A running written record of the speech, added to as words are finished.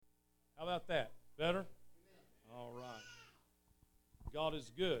about that? Better? All right. God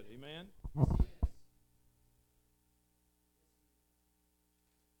is good. Amen?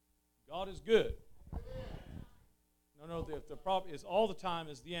 God is good. No, the problem is all the time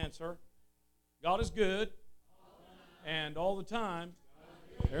is the answer. God is good. And all the time.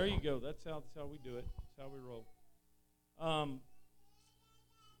 There you go. That's how we do it. That's how we roll.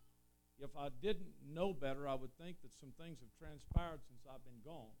 If I didn't know better, I would think that some things have transpired since I've been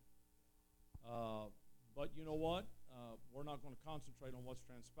gone. But you know what? We're not going to concentrate on what's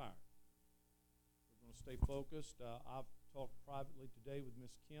transpired. We're going to stay focused. I've talked privately today with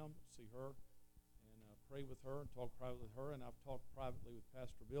Miss Kim, see her, and pray with her and talk privately with her. And I've talked privately with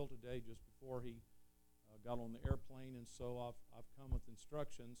Pastor Bill today just before he got on the airplane. And so I've come with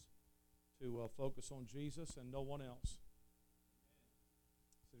instructions to focus on Jesus and no one else.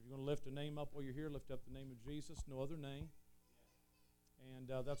 So if you're going to lift a name up while you're here, lift up the name of Jesus, no other name. And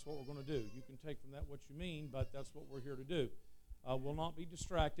that's what we're going to do. You can take from that what you mean, but that's what we're here to do. We'll not be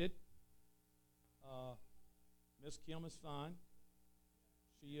distracted. Miss Kim is fine.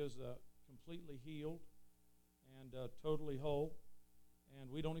 She is completely healed and totally whole, and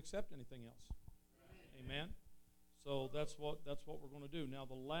we don't accept anything else. Amen. So that's what we're going to do. Now,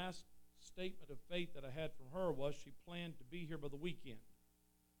 the last statement of faith that I had from her was she planned to be here by the weekend.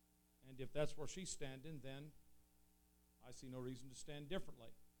 And if that's where she's standing, then I see no reason to stand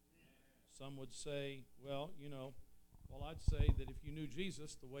differently. Some would say, well, I'd say that if you knew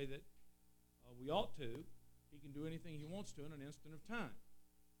Jesus the way that we ought to, he can do anything he wants to in an instant of time.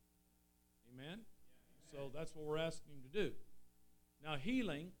 Amen? So that's what we're asking him to do. Now,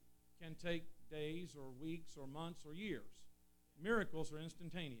 healing can take days or weeks or months or years. Miracles are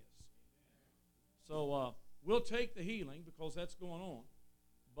instantaneous. So we'll take the healing because that's going on.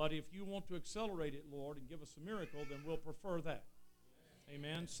 But if you want to accelerate it, Lord, and give us a miracle, then we'll prefer that.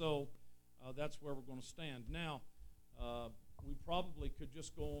 Amen? So that's where we're going to stand. Now, we probably could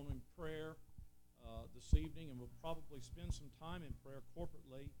just go on in prayer this evening, and we'll probably spend some time in prayer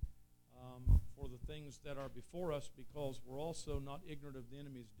corporately for the things that are before us, because we're also not ignorant of the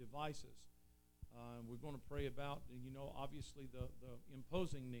enemy's devices. We're going to pray about, obviously the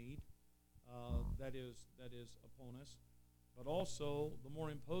imposing need that is upon us, but also the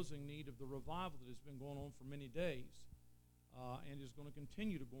more imposing need of the revival that has been going on for many days and is going to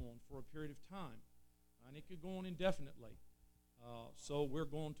continue to go on for a period of time, and it could go on indefinitely. So we're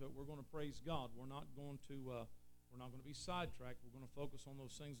going to praise God. We're not going to be sidetracked. We're going to focus on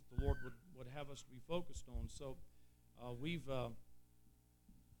those things that the Lord would have us to be focused on. So we've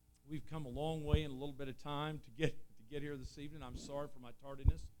come a long way in a little bit of time to get here this evening. I'm sorry for my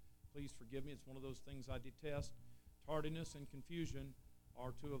tardiness. Please forgive me. It's one of those things I detest. Tardiness and confusion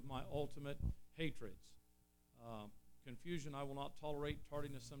are two of my ultimate hatreds. Confusion I will not tolerate.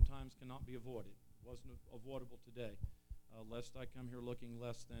 Tardiness sometimes cannot be avoided. It wasn't avoidable today, lest I come here looking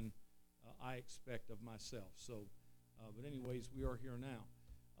less than I expect of myself. So, but anyways, we are here now.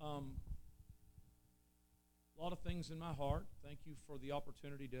 A lot of things in my heart. Thank you for the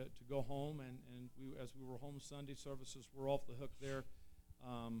opportunity to go home, and as we were home Sunday, services were off the hook there.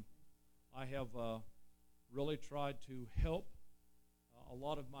 I have really tried to help a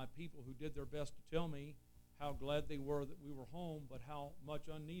lot of my people who did their best to tell me how glad they were that we were home, but how much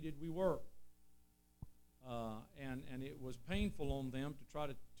unneeded we were. And it was painful on them to try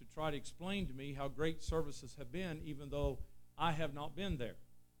to explain to me how great services have been, even though I have not been there.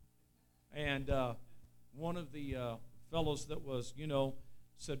 And one of the fellows that was,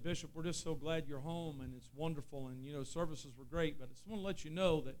 said, Bishop, we're just so glad you're home, and it's wonderful, and, services were great, but I just want to let you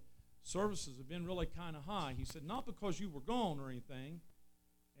know that services have been really kind of high. He said, not because you were gone or anything,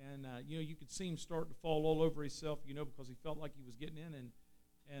 and, you could see him start to fall all over himself, because he felt like he was getting in, and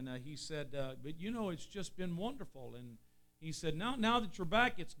he said, but, it's just been wonderful. And he said, now that you're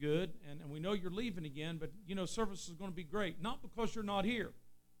back, it's good, and we know you're leaving again, but, service is going to be great, not because you're not here.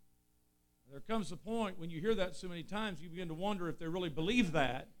 There comes a point when you hear that so many times, you begin to wonder if they really believe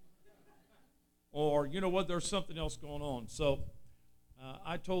that, or, what, there's something else going on. So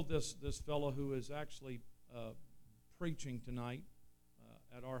I told this fellow who is actually preaching tonight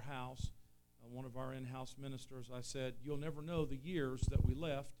at our house, one of our in-house ministers, I said, you'll never know the years that we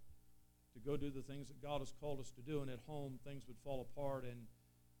left to go do the things that God has called us to do, and at home things would fall apart and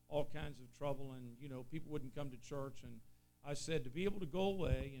all kinds of trouble, and, people wouldn't come to church. And I said, to be able to go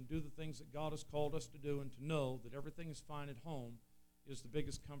away and do the things that God has called us to do, and to know that everything is fine at home, is the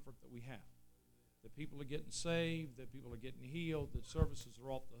biggest comfort that we have. That people are getting saved, that people are getting healed, that services are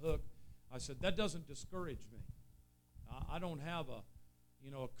off the hook. I said, that doesn't discourage me. I don't have a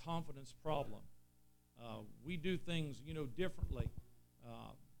confidence problem. We do things, differently.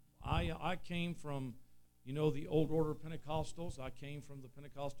 I I came from, the old order of Pentecostals. I came from the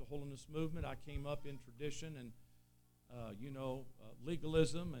Pentecostal holiness movement. I came up in tradition and,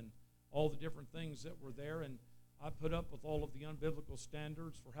 legalism and all the different things that were there. And I put up with all of the unbiblical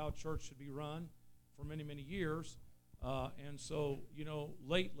standards for how church should be run for many, many years. And so,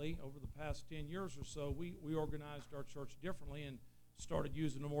 lately, over the past 10 years or so, we organized our church differently and started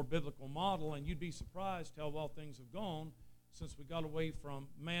using a more biblical model. And you'd be surprised how well things have gone since we got away from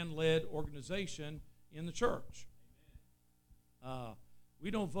man-led organization in the church.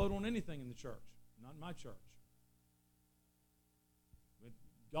 We don't vote on anything in the church, not in my church. But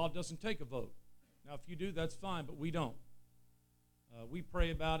God doesn't take a vote. Now, if you do, that's fine, but we don't. We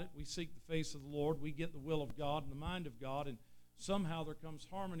pray about it. We seek the face of the Lord. We get the will of God and the mind of God, and somehow there comes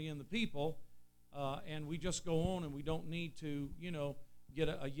harmony in the people, and we just go on, and we don't need to, get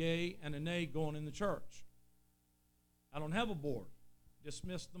a yay and a nay going in the church. I don't have a board.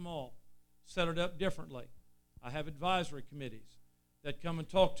 Dismiss them all. Set it up differently. I have advisory committees that come and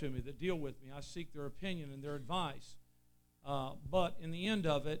talk to me, that deal with me. I seek their opinion and their advice. But in the end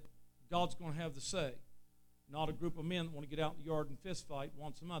of it, God's going to have the say. Not a group of men that want to get out in the yard and fist fight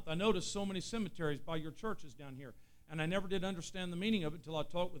once a month. I noticed so many cemeteries by your churches down here, and I never did understand the meaning of it until I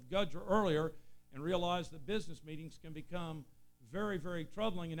talked with Gudger earlier and realized that business meetings can become very, very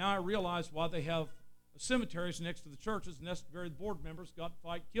troubling. And now I realize why they have cemeteries next to the churches, and that's where the board members got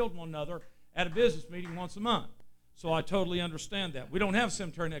fight, killed one another at a business meeting once a month. So I totally understand that. We don't have a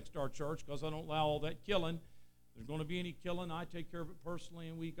cemetery next to our church because I don't allow all that killing. If there's going to be any killing, I take care of it personally,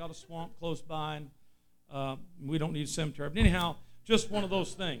 and we got a swamp close by, and we don't need a cemetery. But anyhow, just one of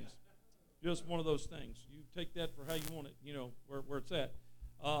those things. Just one of those things. You take that for how you want it, where it's at.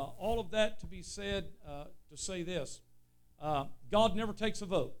 All of that to be said, to say this. God never takes a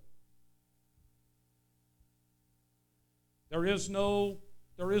vote. There is no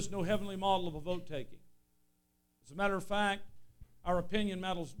heavenly model of a vote taking. As a matter of fact, our opinion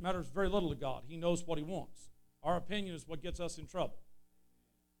matters very little to God. He knows what He wants. Our opinion is what gets us in trouble.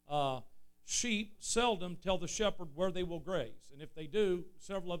 Sheep seldom tell the shepherd where they will graze, and if they do,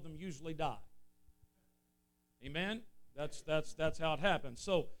 several of them usually die. Amen? That's how it happens.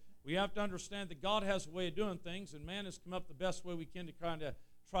 So we have to understand that God has a way of doing things, and man has come up the best way we can to kind of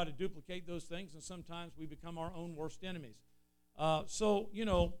try to duplicate those things, and sometimes we become our own worst enemies. I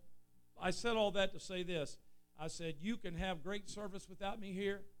said all that to say this. I said, you can have great service without me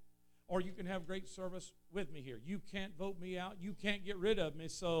here, or you can have great service with me here. You can't vote me out. You can't get rid of me,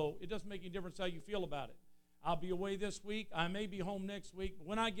 so it doesn't make any difference how you feel about it. I'll be away this week. I may be home next week, but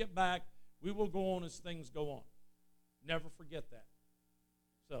when I get back, we will go on as things go on. Never forget that.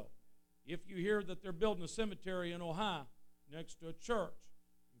 So, if you hear that they're building a cemetery in Ohio next to a church,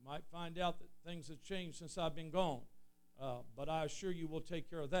 you might find out that things have changed since I've been gone. But I assure you we'll take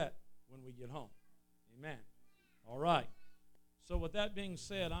care of that when we get home. Amen. All right. So with that being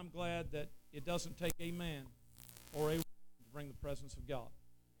said, I'm glad that it doesn't take a man or a woman to bring the presence of God.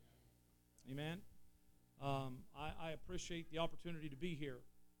 Amen. I appreciate the opportunity to be here.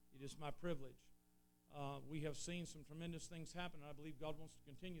 It is my privilege. We have seen some tremendous things happen, and I believe God wants to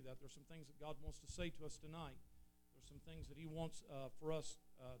continue that. There's some things that God wants to say to us tonight. There's some things that He wants for us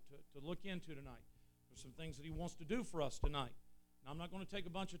to look into tonight. There's some things that He wants to do for us tonight. Now, I'm not going to take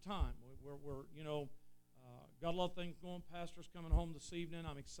a bunch of time. We're got a lot of things going. Pastor's coming home this evening.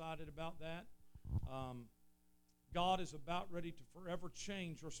 I'm excited about that. God is about ready to forever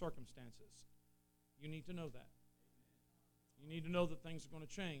change your circumstances. You need to know that. You need to know that things are going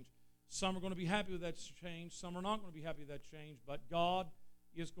to change. Some are going to be happy with that change. Some are not going to be happy with that change. But God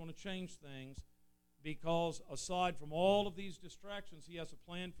is going to change things because aside from all of these distractions, He has a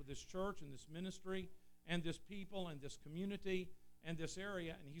plan for this church and this ministry and this people and this community and this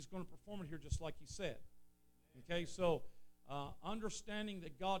area, and He's going to perform it here just like He said. Okay, so understanding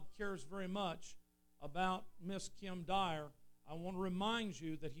that God cares very much about Miss Kim Dyer, I want to remind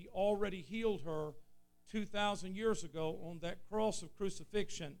you that He already healed her 2,000 years ago on that cross of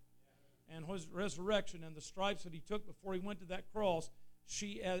crucifixion and His resurrection and the stripes that He took before He went to that cross.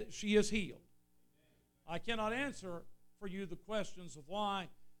 She is healed. I cannot answer for you the questions of why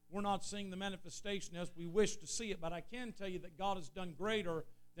we're not seeing the manifestation as we wish to see it, but I can tell you that God has done greater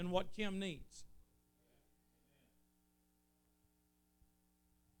than what Kim needs.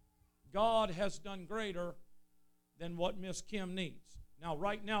 God has done greater than what Miss Kim needs. Now,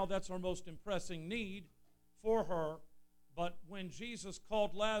 right now, that's our most impressing need for her, but when Jesus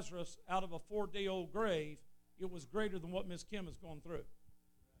called Lazarus out of a 4-day-old grave, it was greater than what Miss Kim has gone through.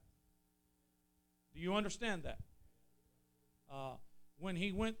 Do you understand that? When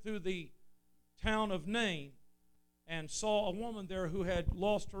He went through the town of Nain and saw a woman there who had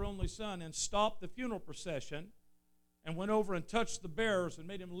lost her only son and stopped the funeral procession and went over and touched the bearers and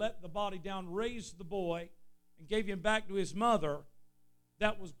made him let the body down, raised the boy, and gave him back to his mother,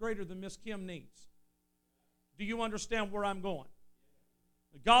 that was greater than Miss Kim needs. Do you understand where I'm going?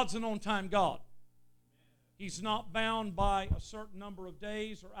 God's an on-time God. He's not bound by a certain number of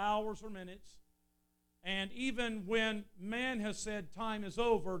days or hours or minutes. And even when man has said time is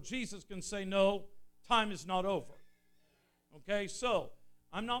over, Jesus can say, no, time is not over. Okay, so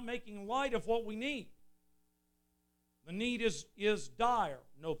I'm not making light of what we need. The need is dire,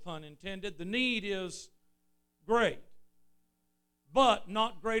 no pun intended. The need is great, but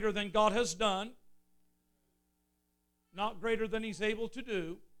not greater than God has done, not greater than He's able to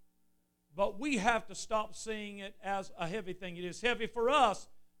do. But we have to stop seeing it as a heavy thing. It is heavy for us,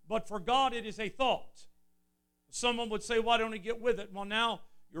 but for God it is a thought. Someone would say, why don't He get with it? Well, now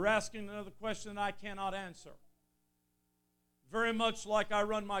you're asking another question that I cannot answer. Very much like I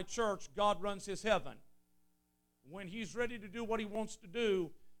run my church, God runs His heaven. When He's ready to do what He wants to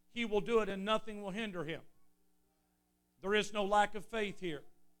do, He will do it and nothing will hinder Him. There is no lack of faith here.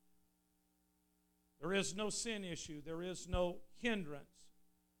 There is no sin issue. There is no hindrance.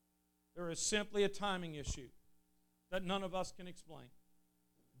 There is simply a timing issue that none of us can explain.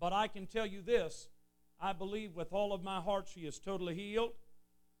 But I can tell you this, I believe with all of my heart she is totally healed.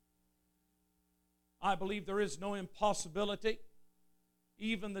 I believe there is no impossibility.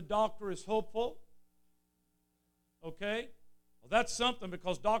 Even the doctor is hopeful. Okay? Well, that's something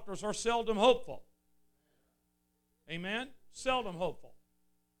because doctors are seldom hopeful. Amen? Seldom hopeful.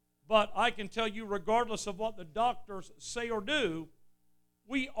 But I can tell you, regardless of what the doctors say or do,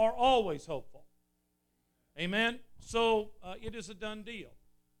 we are always hopeful. Amen? So it is a done deal.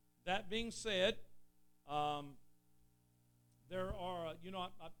 That being said, there are,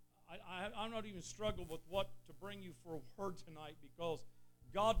 I'm not even struggling with what to bring you for a word tonight because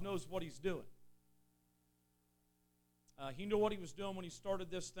God knows what He's doing. He knew what He was doing when He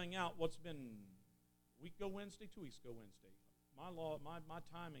started this thing out. What's been a week ago Wednesday, 2 weeks ago Wednesday. My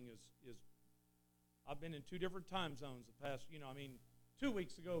timing is I've been in two different time zones the past, 2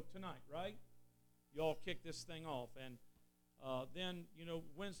 weeks ago tonight, right? You all kicked this thing off. And then,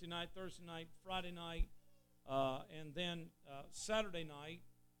 Wednesday night, Thursday night, Friday night, and then Saturday night,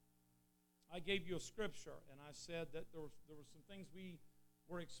 I gave you a scripture, and I said that there were some things we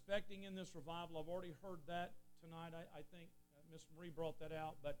were expecting in this revival. I've already heard that tonight. I think Miss Marie brought that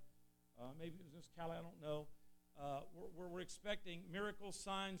out, but maybe it was Miss Callie, I don't know. We're expecting miracles,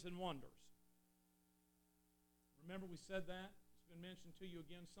 signs, and wonders. Remember we said that? It's been mentioned to you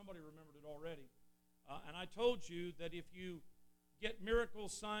again. Somebody remembered it already. And I told you that if you get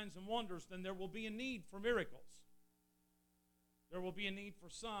miracles, signs, and wonders, then there will be a need for miracles. There will be a need for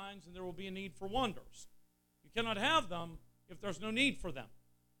signs, and there will be a need for wonders. You cannot have them if there's no need for them.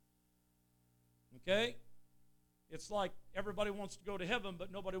 Okay? It's like everybody wants to go to heaven,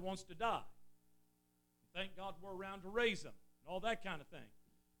 but nobody wants to die. Thank God we're around to raise them, and all that kind of thing.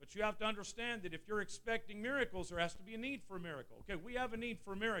 But you have to understand that if you're expecting miracles, there has to be a need for a miracle. Okay, we have a need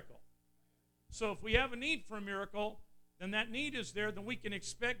for a miracle. So if we have a need for a miracle, then that need is there, then we can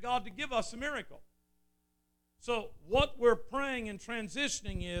expect God to give us a miracle. So what we're praying and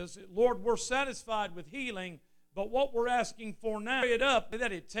transitioning is, Lord, we're satisfied with healing, but what we're asking for now, it up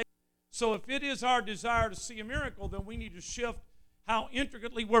that it takes. So if it is our desire to see a miracle, then we need to shift how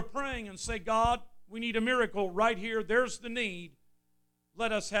intricately we're praying and say, God, we need a miracle right here. There's the need.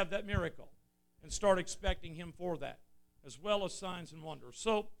 Let us have that miracle and start expecting Him for that, as well as signs and wonders.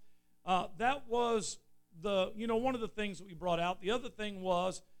 So that was one of the things that we brought out. The other thing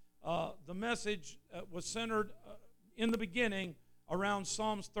was the message was centered in the beginning around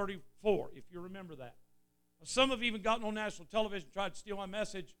Psalms 34, if you remember that. Some have even gotten on national television, tried to steal my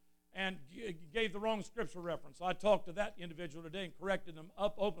message, and gave the wrong scripture reference. I talked to that individual today and corrected them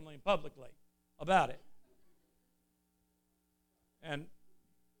up openly and publicly about it. And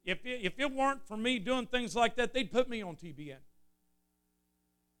if it weren't for me doing things like that, they'd put me on TBN.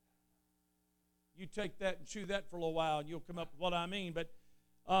 You take that and chew that for a little while, and you'll come up with what I mean. But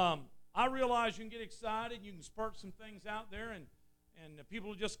I realize you can get excited, you can spurt some things out there, and people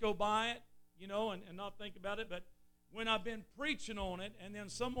will just go by it, and not think about it. But when I've been preaching on it, and then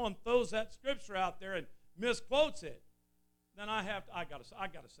someone throws that scripture out there and misquotes it, then I got to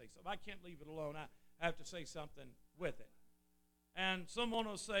say something. I can't leave it alone. I have to say something with it. And someone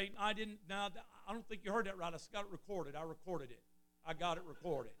will say, I don't think you heard that right. I got it recorded. I recorded it. I got it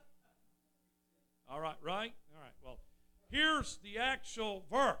recorded. All right, right? All right, well, here's the actual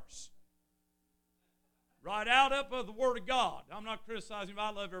verse. Right out up of the Word of God. I'm not criticizing, but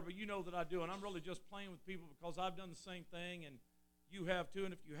I love everybody. You know that I do, and I'm really just playing with people because I've done the same thing, and you have too,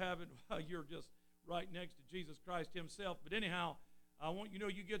 and if you haven't, well, you're just right next to Jesus Christ himself. But anyhow, I want you to know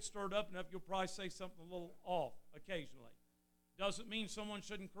you get stirred up enough, you'll probably say something a little off occasionally. Doesn't mean someone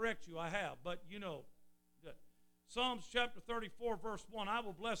shouldn't correct you. I have, but you know. Psalms chapter 34, verse 1, I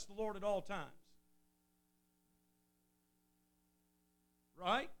will bless the Lord at all times.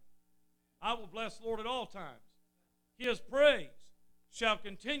 Right? I will bless the Lord at all times. His praise shall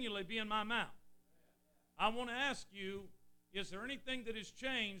continually be in my mouth. I want to ask you, is there anything that has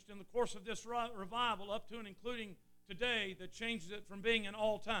changed in the course of this revival up to and including today that changes it from being in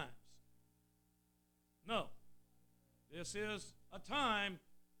all times? No. This is a time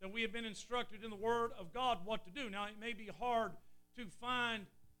that we have been instructed in the Word of God what to do. Now, it may be hard to find,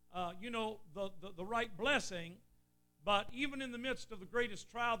 the right blessing, but even in the midst of the greatest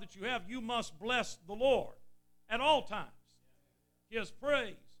trial that you have, you must bless the Lord at all times. His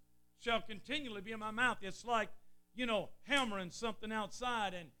praise shall continually be in my mouth. It's like, hammering something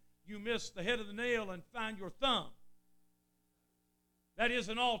outside and you miss the head of the nail and find your thumb. That is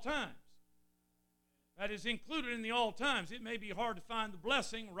in all times. That is included in the all times. It may be hard to find the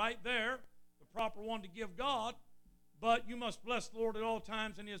blessing right there, the proper one to give God, but you must bless the Lord at all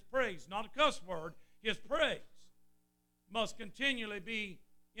times in His praise. Not a cuss word. His praise must continually be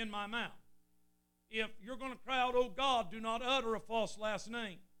in my mouth. If you're going to cry out, oh God, do not utter a false last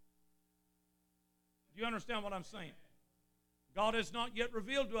name. Do you understand what I'm saying? God has not yet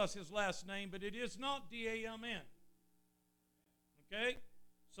revealed to us His last name, but it is not D-A-M-N. Okay?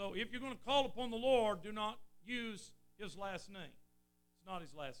 So if you're going to call upon the Lord, do not use His last name. It's not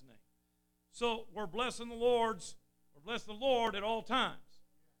His last name. So we're blessing the Lord at all times.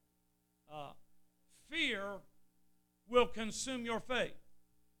 Fear will consume your faith.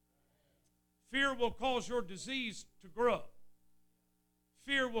 Fear will cause your disease to grow.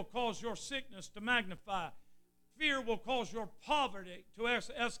 Fear will cause your sickness to magnify. Fear will cause your poverty to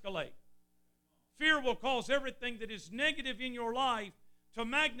escalate. Fear will cause everything that is negative in your life to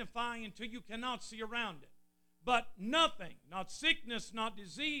magnify until you cannot see around it. But nothing, not sickness, not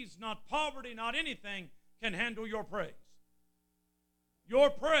disease, not poverty, not anything can handle your praise. Your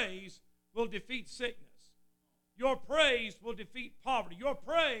praise will defeat sickness. Your praise will defeat poverty. Your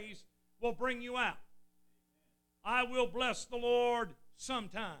praise will bring you out. I will bless the Lord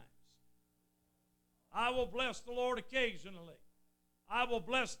sometimes. I will bless the Lord occasionally. I will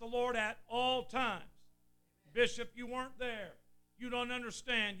bless the Lord at all times. Bishop, you weren't there. You don't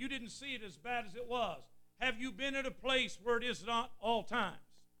understand. You didn't see it as bad as it was. Have you been at a place where it is not all times?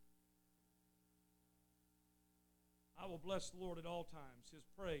 I will bless the Lord at all times. His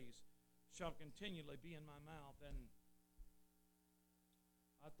praise shall continually be in my mouth. And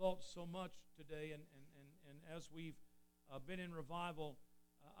I thought so much today, and as we've been in revival,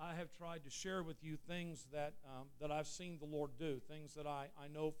 I have tried to share with you things that I've seen the Lord do, things that I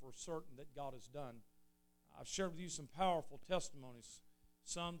know for certain that God has done. I've shared with you some powerful testimonies,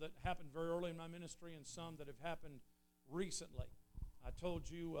 some that happened very early in my ministry and some that have happened recently. I told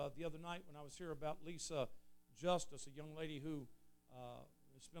you the other night when I was here about Lisa Justice, a young lady who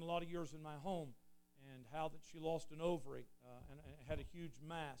spent a lot of years in my home, and how that she lost an ovary and had a huge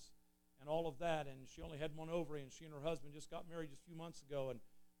mass and all of that, and she only had one ovary, and she and her husband just got married just a few months ago and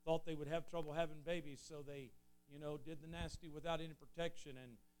thought they would have trouble having babies, so they, did the nasty without any protection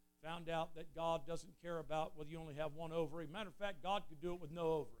and found out that God doesn't care about whether you only have one ovary. Matter of fact, God could do it with no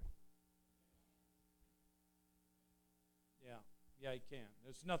ovary. Yeah, He can.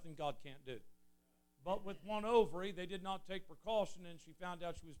 There's nothing God can't do. But with one ovary, they did not take precaution, and she found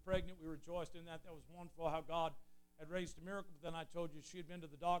out she was pregnant. We rejoiced in that. That was wonderful how God had raised a miracle. But then I told you she had been to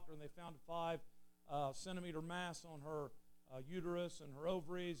the doctor, and they found a 5-centimeter mass on her uterus and her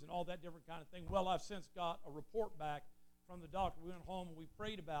ovaries and all that different kind of thing. Well, I've since got a report back from the doctor. We went home and we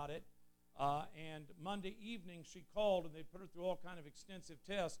prayed about it. And Monday evening she called, and they put her through all kind of extensive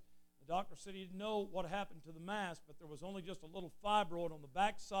tests. The doctor said he didn't know what happened to the mass, but there was only just a little fibroid on the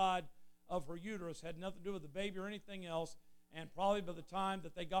back side of her uterus. Had nothing to do with the baby or anything else. And probably by the time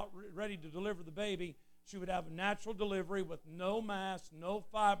that they got ready to deliver the baby, she would have a natural delivery with no mass, no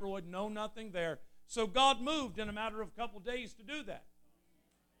fibroid, no nothing there. So God moved in a matter of a couple of days to do that.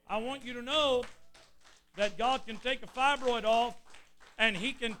 I want you to know that God can take a fibroid off and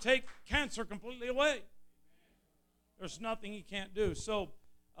He can take cancer completely away. There's nothing He can't do. So,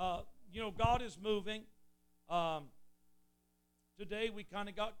 God is moving. Today we kind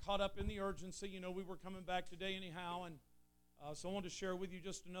of got caught up in the urgency. We were coming back today anyhow, and so I wanted to share with you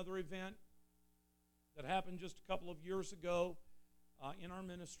just another event that happened just a couple of years ago in our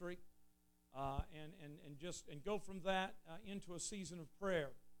ministry. and go from that into a season of prayer,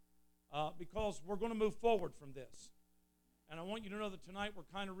 because we're going to move forward from this. And I want you to know that tonight we're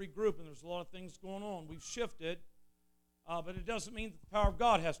kind of regrouping. There's a lot of things going on. We've shifted, but it doesn't mean that the power of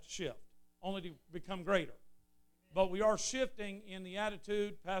God has to shift, only to become greater. But we are shifting in the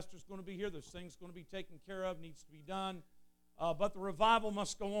attitude. Pastor's going to be here. There's things going to be taken care of, needs to be done. But the revival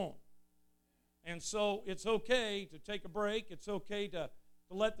must go on. And so it's okay to take a break. It's okay to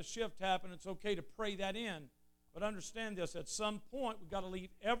let the shift happen. It's okay to pray that in. But understand this, at some point we've got to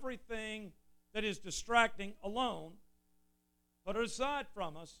leave everything that is distracting alone, put it aside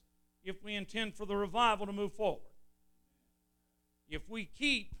from us, if we intend for the revival to move forward. If we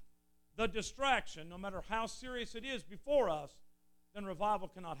keep the distraction, no matter how serious it is, before us, then revival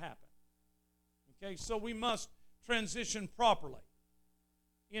cannot happen. Okay, so we must transition properly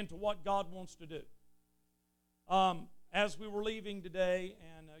into what God wants to do. As we were leaving today,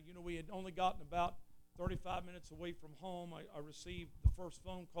 and we had only gotten about 35 minutes away from home, I received the first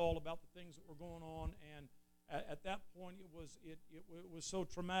phone call about the things that were going on, and at that point it was so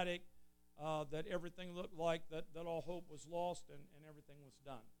traumatic that everything looked like that all hope was lost and everything was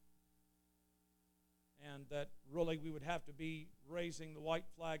done. And that really we would have to be raising the white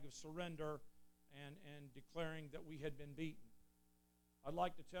flag of surrender and declaring that we had been beaten. I'd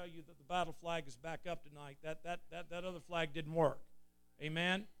like to tell you that the battle flag is back up tonight. That other flag didn't work.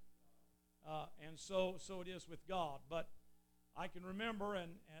 Amen? And so it is with God. But I can remember,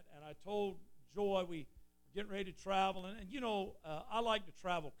 and I told Joy we were getting ready to travel. And I like to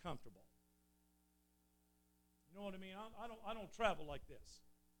travel comfortable. You know what I mean? I don't travel like this.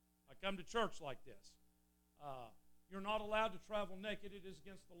 I come to church like this. You're not allowed to travel naked. It is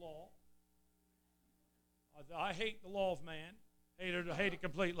against the law. I hate the law of man. Hate it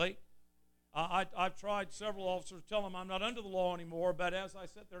completely. I've tried several officers to tell them I'm not under the law anymore, but as I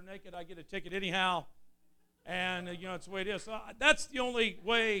sit there naked, I get a ticket anyhow. And, it's the way it is. So that's the only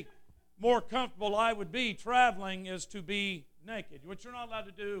way more comfortable I would be traveling, is to be naked, which you're not allowed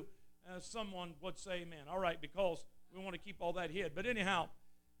to do, as someone would say, amen. All right, because we want to keep all that hid. But anyhow,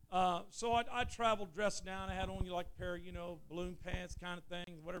 so I traveled dressed down. I had on like a pair of, balloon pants kind of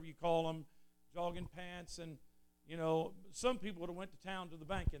thing, whatever you call them, jogging pants, and some people would have went to town to the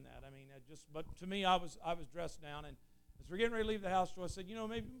bank in that. I mean, but to me, I was dressed down. And as we're getting ready to leave the house, I said,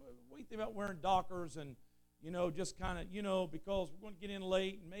 maybe what do you think about wearing Dockers and, just kind of, because we're going to get in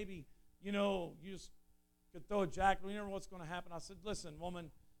late, and maybe, you just could throw a jacket. We never know what's going to happen. I said, listen, woman,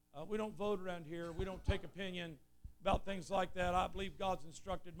 we don't vote around here. We don't take opinion about things like that. I believe God's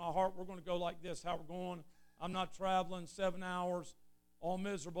instructed my heart. We're going to go like this, how we're going. I'm not traveling 7 hours, all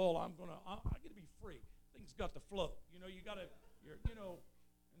miserable. I get to be free. Things got to flow. You got to,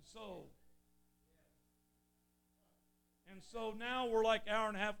 and so now we're like an hour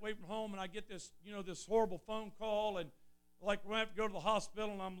and a half away from home, and I get this, this horrible phone call, and like we have to go to the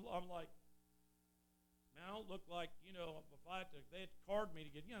hospital, and I'm like, man, I don't look like, if they had to card me to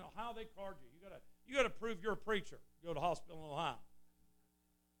get, how they card you. You got to prove you're a preacher. Go to the hospital in Ohio.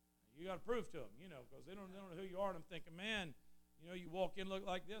 You got to prove to them, because they don't know who you are. And I'm thinking, man, you walk in, look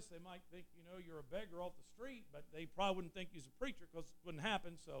like this, they might think, you're a beggar off the street, but they probably wouldn't think you're a preacher, because it wouldn't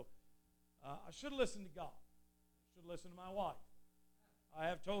happen. So I should have listened to God. I should have listened to my wife. I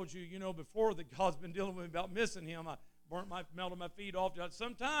have told you, before, that God's been dealing with me about missing him. I melted my feet off.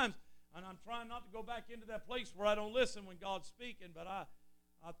 Sometimes, and I'm trying not to go back into that place where I don't listen when God's speaking, but I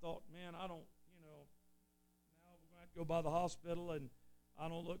thought, man, I don't, now we're going to go by the hospital, and I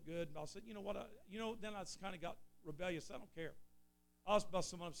don't look good. And I said, then I just kind of got rebellious. I don't care. I'll bust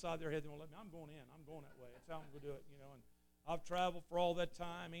someone upside their head. They won't let me. I'm going in. I'm going that way. That's how I'm going to do it, And I've traveled for all that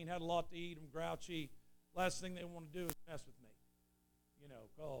time. Ain't had a lot to eat. I'm grouchy. Last thing they want to do is mess with me,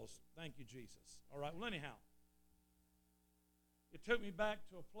 because thank you, Jesus. All right. Well, anyhow, it took me back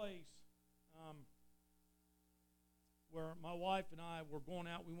to a place where my wife and I were going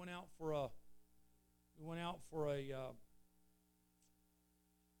out. We went out for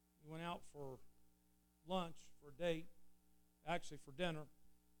lunch, for a date, actually for dinner,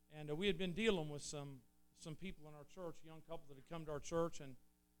 and we had been dealing with some people in our church, a young couple that had come to our church, and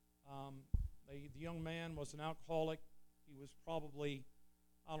the young man was an alcoholic. He was probably,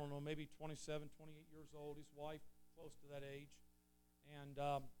 I don't know, maybe 27, 28 years old. His wife, close to that age, and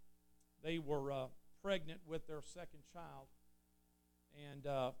they were pregnant with their second child, and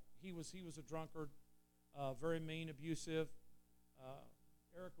he was a drunkard, very mean, abusive.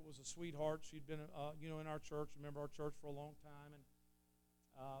 Erica was a sweetheart. She'd been, in our church, remember our church for a long time, and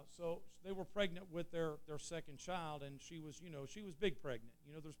so they were pregnant with their second child, and she was big pregnant.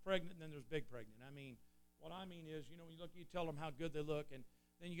 There's pregnant and then there's big pregnant. I mean, what I mean is, when you look, you tell them how good they look, and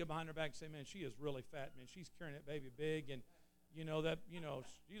then you get behind her back and say, man, she is really fat, man. She's carrying that baby big, and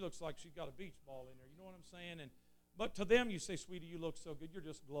she looks like she's got a beach ball in there. You know what I'm saying? But to them, you say, sweetie, you look so good. You're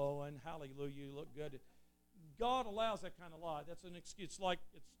just glowing. Hallelujah, you look good. God allows that kind of lie. That's an excuse.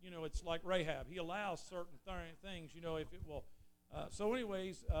 It's like Rahab. He allows certain things, if it will. So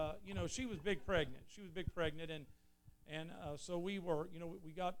anyways, she was big pregnant. She was big pregnant, and so we were,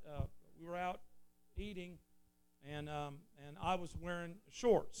 we were out eating, and I was wearing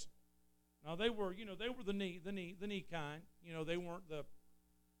shorts. Now they were the knee kind. They weren't the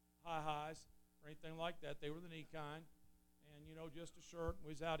high highs or anything like that. They were the knee kind, and just a shirt. We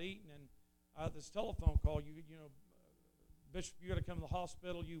was out eating, and I had this telephone call. Bishop, you got to come to the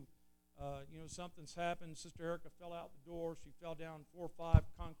hospital. Something's happened. Sister Erica fell out the door. She fell down 4 or 5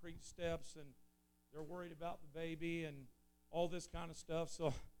 concrete steps, and they're worried about the baby and all this kind of stuff.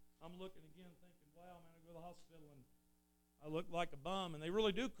 So I'm looking again, thinking, wow, man, I go to the hospital and I look like a bum. And they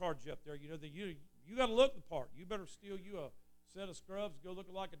really do card you up there. You got to look the part. You better steal you a set of scrubs, go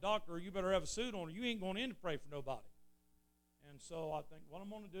looking like a doctor, or you better have a suit on, or you ain't going in to pray for nobody. And so I think, what I'm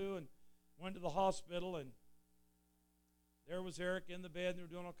going to do, and went to the hospital, and there was Erica in the bed, and they were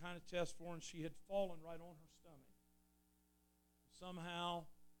doing all kind of tests for her, and she had fallen right on her stomach. Somehow,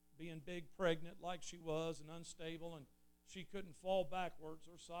 being big pregnant like she was and unstable, and she couldn't fall backwards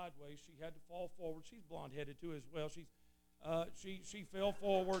or sideways. She had to fall forward. She's blonde-headed too as well. She fell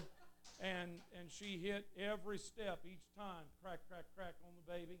forward, and she hit every step each time, crack, crack, crack on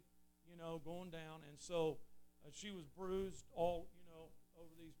the baby, going down. And so she was bruised all,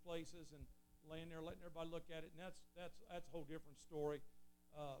 over these places and laying there letting everybody look at it. And that's a whole different story.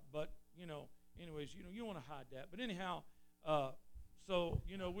 But, anyways, you don't want to hide that. But anyhow, so,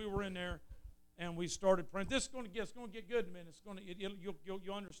 we were in there, and we started praying. It's going to get good in a minute.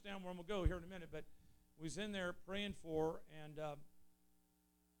 You'll understand where I'm going to go here in a minute. But we was in there praying for her and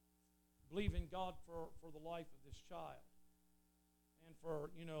believing God for the life of this child and for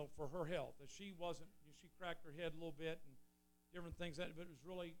her health. That she cracked her head a little bit and different things, but it was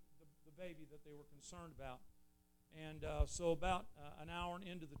really the baby that they were concerned about. And so about an hour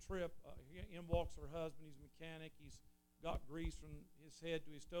into the trip, in walks her husband. He's a mechanic. He's got grease from his head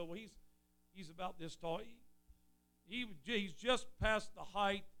to his toe. Well, he's about this tall. He's just past the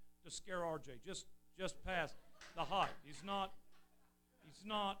height to scare RJ. Just past the height. He's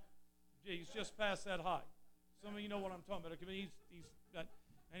just past that height. Some of you know what I'm talking about.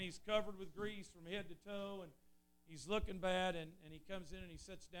 He's covered with grease from head to toe, and he's looking bad, and he comes in and he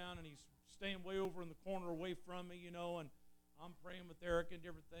sits down, and he's staying way over in the corner away from me, and I'm praying with Eric and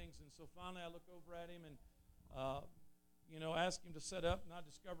different things. And so finally I look over at him and asked him to set up, and I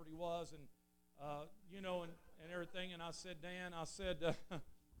discovered he was, and and everything. And I said, Dan,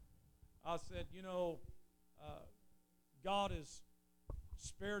 God has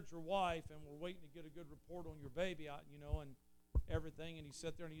spared your wife, and we're waiting to get a good report on your baby, and everything. And he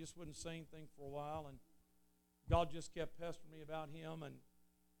sat there, and he just wouldn't say anything for a while, and God just kept pestering me about him, and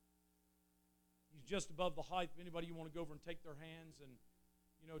he's just above the height of anybody you want to go over and take their hands and,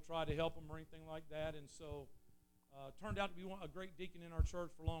 try to help them or anything like that. And so turned out to be a great deacon in our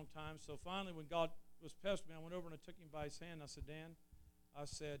church for a long time. So finally, when God was pestering me, I went over and I took him by his hand. And I said, Dan,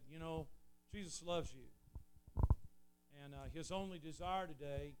 Jesus loves you. And his only desire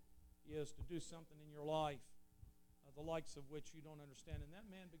today is to do something in your life, the likes of which you don't understand. And that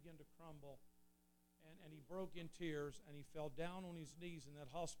man began to crumble, and he broke in tears, and he fell down on his knees in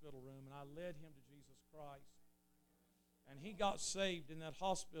that hospital room, and I led him to Jesus Christ. And he got saved in that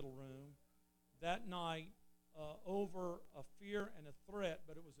hospital room that night over a fear and a threat,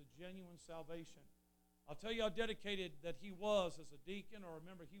 but it was a genuine salvation. I'll tell you how dedicated that he was as a deacon, or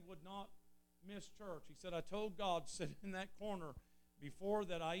remember, he would not miss church. He said, I told God, sitting in that corner, before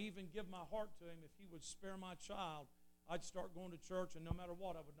that I even give my heart to him, if he would spare my child, I'd start going to church, and no matter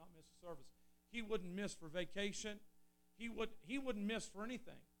what, I would not miss a service. He wouldn't miss for vacation. He wouldn't miss for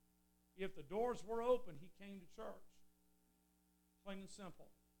anything. If the doors were open, he came to church. Plain and simple.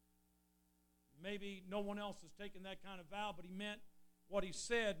 Maybe no one else has taken that kind of vow, but he meant what he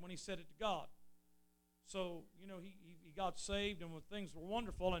said when he said it to God. So, he got saved, and when things were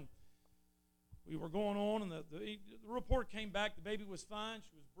wonderful, and we were going on, and the report came back. The baby was fine.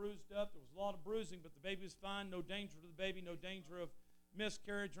 She was bruised up. There was a lot of bruising, but the baby was fine. No danger to the baby, no danger of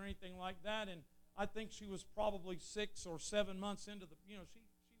miscarriage or anything like that. And I think she was probably 6 or 7 months into she was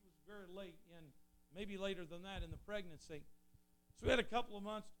very late in, maybe later than that, in the pregnancy. So we had a couple of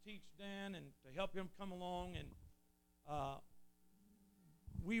months to teach Dan and to help him come along, and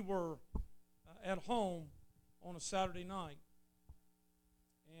we were at home on a Saturday night,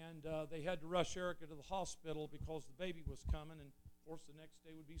 and they had to rush Erica to the hospital because the baby was coming, and course, the next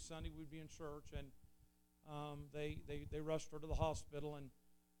day would be Sunday. We'd be in church, and they rushed her to the hospital, and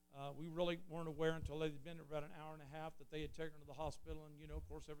we really weren't aware until they'd been there about an hour and a half that they had taken her to the hospital, and, of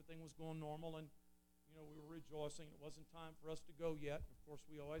course, everything was going normal, and, we were rejoicing. It wasn't time for us to go yet. Of course,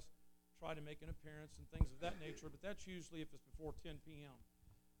 we always try to make an appearance and things of that nature, but that's usually if it's before 10 p.m.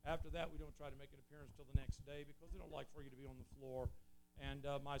 After that, we don't try to make an appearance till the next day because they don't like for you to be on the floor, and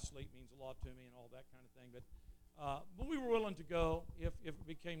my sleep means a lot to me and all that kind of thing. But we were willing to go if it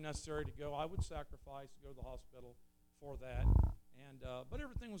became necessary to go. I would sacrifice to go to the hospital for that, and but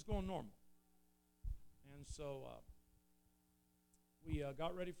everything was going normal. And so we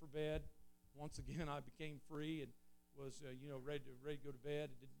got ready for bed. Once again, I became free and was ready to go to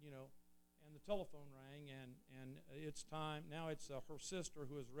bed. And the telephone rang, and it's time. Now it's her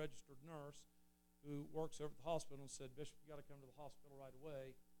sister, who is a registered nurse, who works over at the hospital, and said, "Bishop, you got to come to the hospital right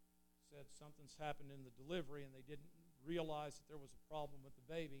away." Said something's happened in the delivery, and they didn't realize that there was a problem with the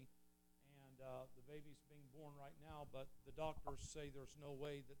baby, and the baby's being born right now, but the doctors say there's no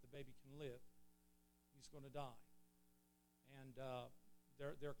way that the baby can live. He's going to die. And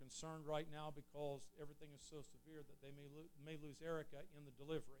they're concerned right now because everything is so severe that they may lose Erica in the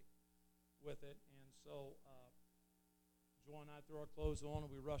delivery with it. And so Joy and I threw our clothes on,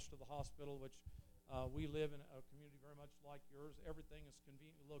 and we rushed to the hospital, which we live in a community very much like yours. Everything is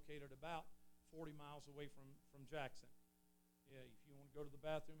conveniently located about 40 miles away from Jackson. Yeah, if you want to go to the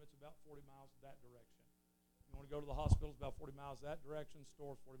bathroom, it's about 40 miles that direction. If you want to go to the hospital, it's about 40 miles that direction.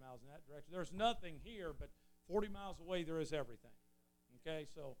 Stores 40 miles in that direction. There's nothing here, but 40 miles away there is everything. Okay,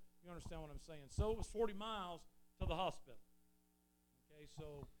 so you understand what I'm saying. So it was 40 miles to the hospital. Okay,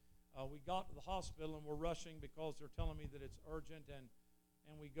 so we got to the hospital, and we're rushing because they're telling me that it's urgent, and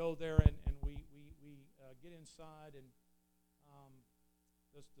we go there, and we get inside, and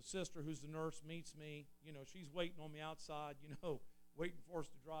the sister who's the nurse meets me. She's waiting on me outside, waiting for us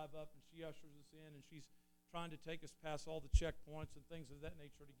to drive up, and she ushers us in, and she's trying to take us past all the checkpoints and things of that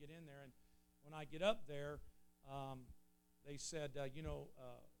nature to get in there. And when I get up there, they said,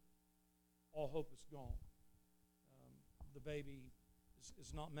 all hope is gone. The baby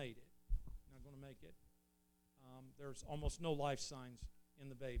is not made it, not going to make it. There's almost no life signs in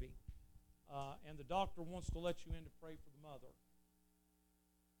the baby. And the doctor wants to let you in to pray for the mother.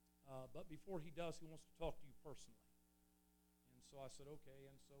 But before he does, he wants to talk to you personally. And so I said, okay.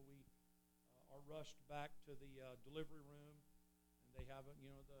 And so we are rushed back to the delivery room, and they have the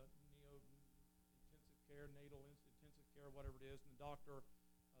intensive care, natal intensive care, whatever it is. And the doctor,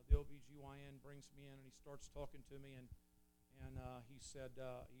 the OBGYN, brings me in, and he starts talking to me, and he said,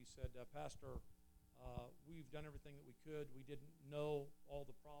 Pastor, we've done everything that we could. We didn't know all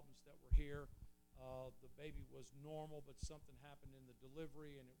the problems that were here. The baby was normal, but something happened in the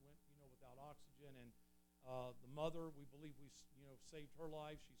delivery, and it went, without oxygen. And the mother, we believe we, saved her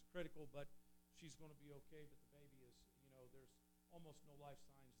life. She's critical, but she's going to be okay. But the baby is, there's almost no life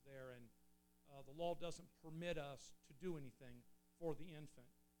signs there, and the law doesn't permit us to do anything for the infant.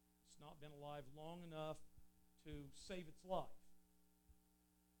 It's not been alive long enough to save its life.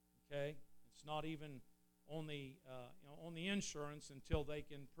 Okay, it's not even on the insurance until they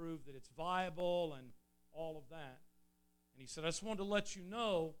can prove that it's viable and all of that. And he said, I just wanted to let you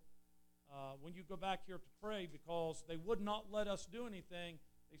know when you go back here to pray, because they would not let us do anything.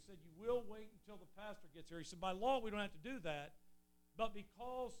 They said, you will wait until the pastor gets here. He said, by law, we don't have to do that. But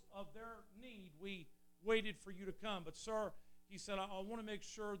because of their need, we waited for you to come. But, sir, he said, I want to make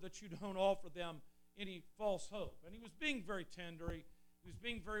sure that you don't offer them any false hope. And he was being very tender. He was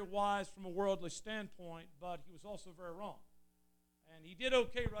being very wise from a worldly standpoint, but he was also very wrong. And he did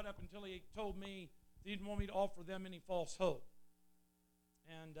okay right up until he told me he didn't want me to offer them any false hope.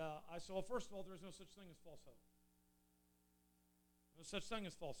 And I said, well, first of all, there is no such thing as false hope. No such thing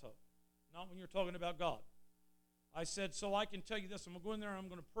as false hope. Not when you're talking about God. I said, so I can tell you this. I'm going to go in there and I'm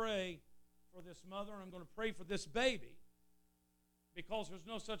going to pray for this mother, and I'm going to pray for this baby, because there's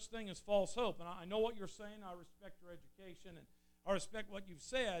no such thing as false hope. And I know what you're saying. I respect your education, and I respect what you've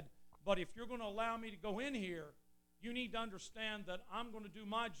said. But if you're going to allow me to go in here, you need to understand that I'm going to do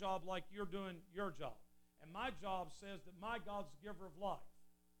my job like you're doing your job. And my job says that my God's the giver of life.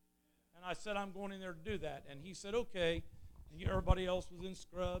 And I said, I'm going in there to do that. And he said, okay. And everybody else was in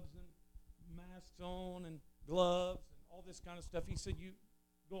scrubs and masks on and gloves and all this kind of stuff. He said, you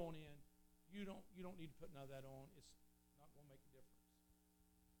go on in. You don't need to put none of that on. It's not going to make a difference.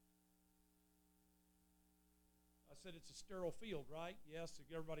 I said, it's a sterile field, right? Yes,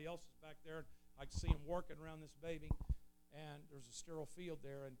 everybody else is back there. I can see them working around this baby, and there's a sterile field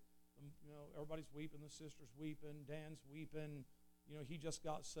there, and everybody's weeping. The sister's weeping. Dan's weeping. He just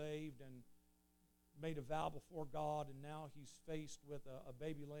got saved, and made a vow before God, and now he's faced with a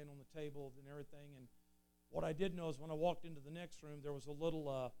baby laying on the table and everything. And what I did know is when I walked into the next room, there was a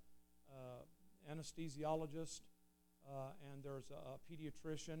little anesthesiologist, and there's a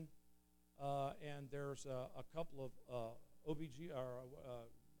pediatrician, and there's a couple of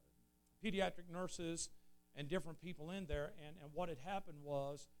pediatric nurses and different people in there. And what had happened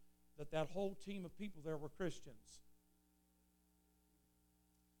was that whole team of people there were Christians.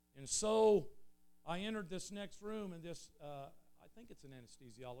 And so I entered this next room, and this, I think it's an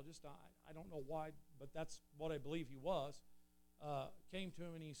anesthesiologist. I don't know why, but that's what I believe he was. Came to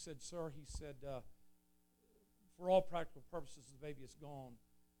him and he said, "Sir," he said, "for all practical purposes, the baby is gone.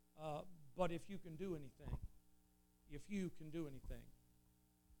 But if you can do anything,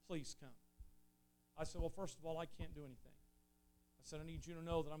 please come." I said, "Well, first of all, I can't do anything." I said, "I need you to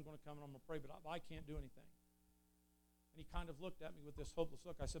know that I'm going to come and I'm going to pray, but I can't do anything." And he kind of looked at me with this hopeless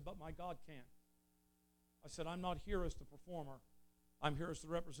look. I said, "But my God can." I said, "I'm not here as the performer. I'm here as the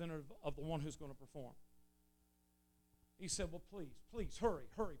representative of the one who's going to perform." He said, "Well, please,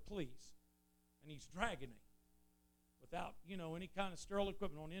 hurry, please." And he's dragging me without, any kind of sterile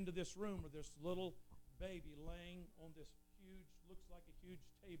equipment on into this room where this little baby laying on this huge, looks like a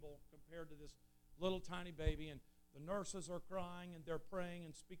huge table compared to this little tiny baby. And the nurses are crying and they're praying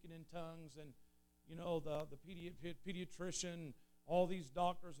and speaking in tongues. And, the pediatrician, all these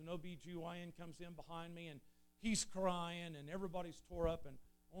doctors, and OBGYN comes in behind me, and he's crying, and everybody's tore up. And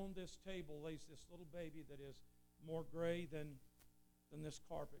on this table lays this little baby that is more gray than this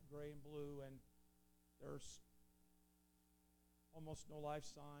carpet, gray and blue. And there's almost no life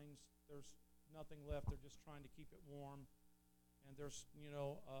signs. There's nothing left. They're just trying to keep it warm. And there's,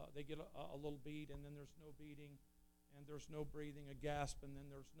 they get a little beat, and then there's no beating, and there's no breathing, a gasp, and then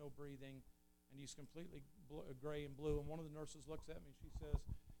there's no breathing. And he's completely gray and blue. And one of the nurses looks at me and she says,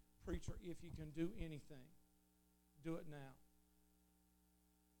 "Preacher, if you can do anything, do it now."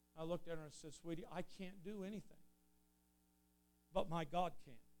 I looked at her and said, "Sweetie, I can't do anything, but my God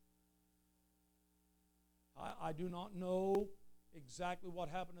can." I do not know exactly what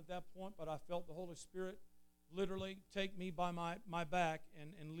happened at that point, but I felt the Holy Spirit literally take me by my back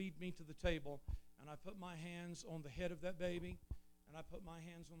and lead me to the table. And I put my hands on the head of that baby, and I put my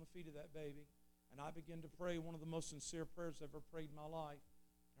hands on the feet of that baby. And I began to pray one of the most sincere prayers I've ever prayed in my life.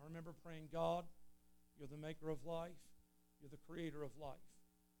 I remember praying, "God, you're the maker of life. You're the creator of life.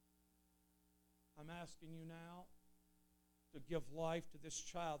 I'm asking you now to give life to this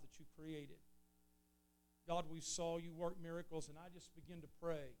child that you created. God, we saw you work miracles." And I just began to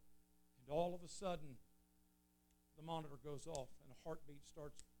pray. And all of a sudden, the monitor goes off, and a heartbeat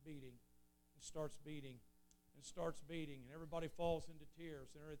starts beating, and starts beating, and starts beating, and everybody falls into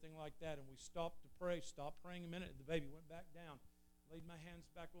tears and everything like that. And we stopped to pray, stopped praying a minute, and the baby went back down. Laid my hands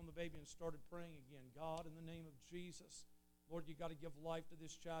back on the baby and started praying again. "God, in the name of Jesus, Lord, you got to give life to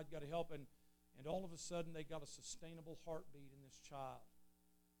this child. You got to help." And all of a sudden, they got a sustainable heartbeat in this child.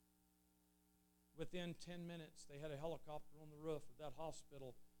 Within 10 minutes, they had a helicopter on the roof of that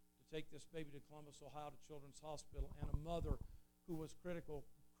hospital to take this baby to Columbus, Ohio, to Children's Hospital. And a mother who was critical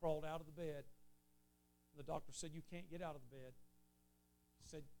crawled out of the bed. The doctor said, "You can't get out of the bed." He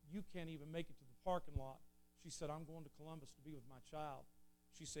said, "You can't even make it to the parking lot." She said, "I'm going to Columbus to be with my child."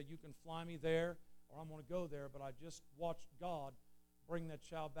 She said, "You can fly me there, or I'm going to go there, but I just watched God bring that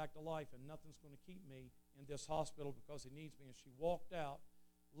child back to life, and nothing's going to keep me in this hospital because he needs me." And she walked out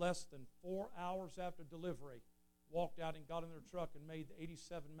less than 4 hours after delivery, walked out and got in their truck and made the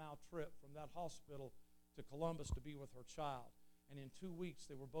 87-mile trip from that hospital to Columbus to be with her child. And in 2 weeks,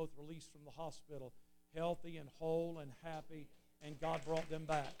 they were both released from the hospital, healthy and whole and happy, and God brought them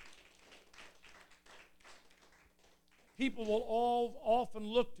back. People will all often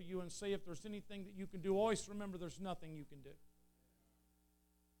look to you and say, "If there's anything that you can do," always remember there's nothing you can do.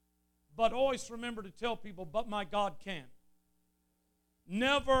 But always remember to tell people, "But my God can."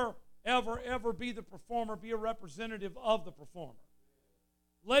 Never, ever, ever be the performer. Be a representative of the performer.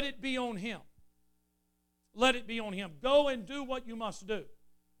 Let it be on Him. Let it be on Him. Go and do what you must do.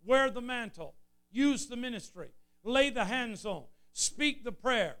 Wear the mantle. Use the ministry. Lay the hands on. Speak the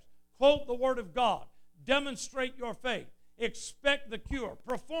prayers. Quote the Word of God. Demonstrate your faith. Expect the cure.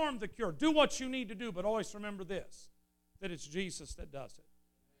 Perform the cure. Do what you need to do, but always remember this, that it's Jesus that does it.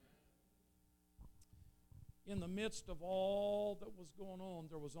 In the midst of all that was going on,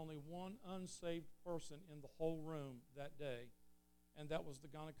 there was only one unsaved person in the whole room that day, and that was the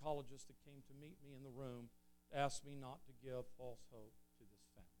gynecologist that came to meet me in the room to ask me not to give false hope to this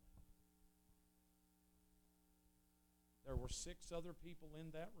family. There were 6 other people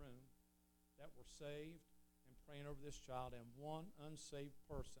in that room that were saved and praying over this child, and one unsaved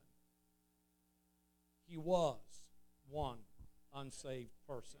person he was one unsaved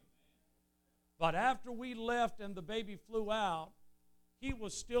person. But after we left and the baby flew out, he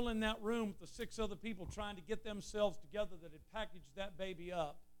was still in that room with the 6 other people trying to get themselves together that had packaged that baby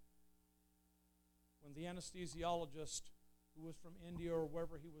up. When the anesthesiologist, who was from India or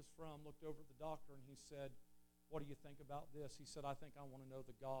wherever he was from, looked over at the doctor and he said, "What do you think about this?" He said, "I think I want to know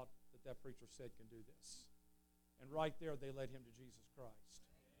the God that preacher said can do this." And right there, they led him to Jesus Christ.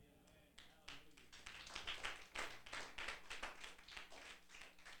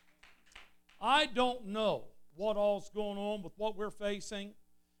 I don't know what all's going on with what we're facing,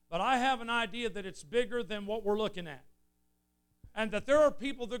 but I have an idea that it's bigger than what we're looking at. And that there are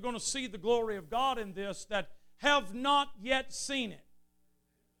people that are going to see the glory of God in this that have not yet seen it.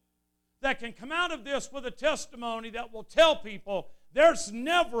 That can come out of this with a testimony that will tell people there's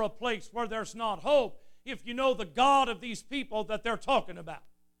never a place where there's not hope if you know the God of these people that they're talking about.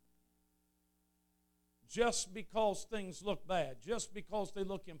 Just because things look bad, just because they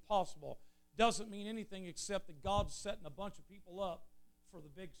look impossible, doesn't mean anything except that God's setting a bunch of people up for the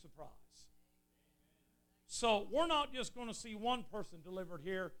big surprise. So we're not just going to see one person delivered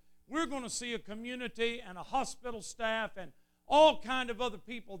here. We're going to see a community and a hospital staff and all kind of other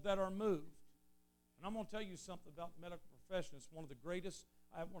people that are moved. And I'm going to tell you something about the medical profession. It's one of the greatest,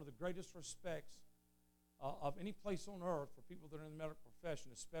 I have one of the greatest respects of any place on earth for people that are in the medical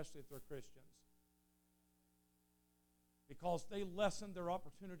profession, especially if they're Christians. Because they lessen their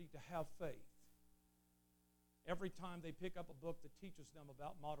opportunity to have faith. Every time they pick up a book that teaches them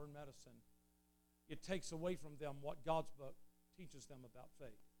about modern medicine, it takes away from them what God's book teaches them about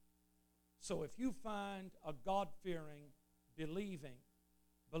faith. So if you find a God-fearing,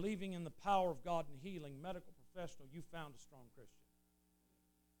 believing in the power of God and healing medical professional, you found a strong Christian.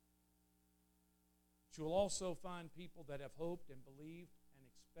 But you will also find people that have hoped and believed and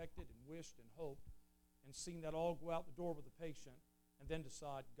expected and wished and hoped and seen that all go out the door with the patient and then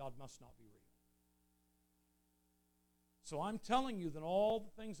decide God must not be real. So I'm telling you that all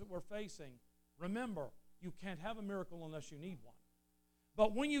the things that we're facing, remember, you can't have a miracle unless you need one.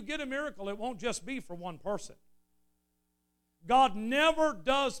 But when you get a miracle, it won't just be for one person. God never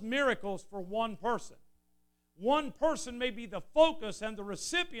does miracles for one person. One person may be the focus and the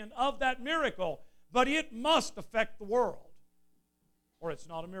recipient of that miracle, but it must affect the world, or it's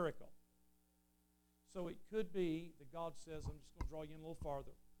not a miracle. So it could be that God says, I'm just going to draw you in a little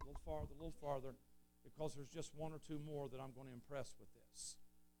farther, because there's just one or two more that I'm going to impress with this.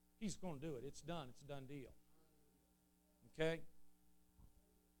 He's going to do it. It's done. It's a done deal. Okay?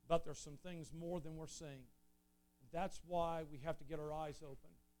 But there's some things more than we're seeing. That's why we have to get our eyes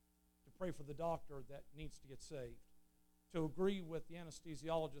open, to pray for the doctor that needs to get saved, to agree with the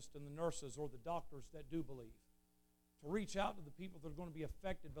anesthesiologist and the nurses or the doctors that do believe, to reach out to the people that are going to be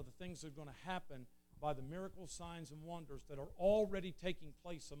affected by the things that are going to happen by the miracles, signs, and wonders that are already taking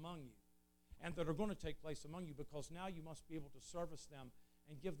place among you and that are going to take place among you, because now you must be able to service them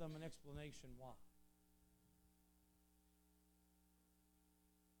and give them an explanation why.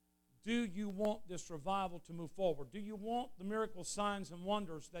 Do you want this revival to move forward? Do you want the miracles, signs, and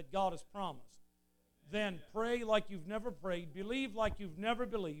wonders that God has promised? Then pray like you've never prayed. Believe like you've never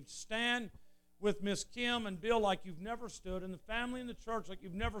believed. Stand with Miss Kim and Bill like you've never stood, and the family and the church like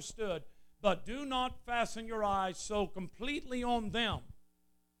you've never stood. But do not fasten your eyes so completely on them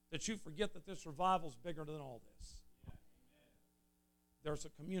that you forget that this revival is bigger than all this. There's a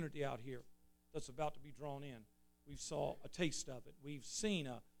community out here that's about to be drawn in. We saw a taste of it. We've seen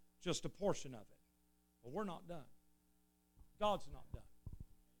just a portion of it. But we're not done. God's not done.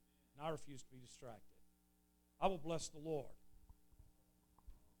 And I refuse to be distracted. I will bless the Lord.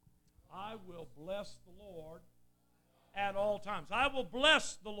 I will bless the Lord at all times. I will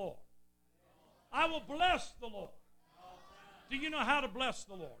bless the Lord. I will bless the Lord. Do you know how to bless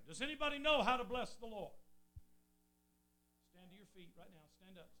the Lord? Does anybody know how to bless the Lord? Stand to your feet right now.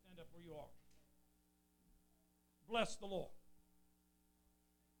 Stand up where you are. Bless the Lord.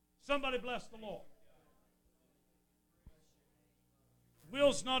 Somebody bless the Lord.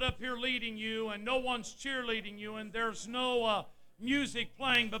 Will's not up here leading you, and no one's cheerleading you, and there's no music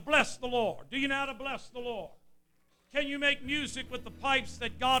playing, but bless the Lord. Do you know how to bless the Lord? Can you make music with the pipes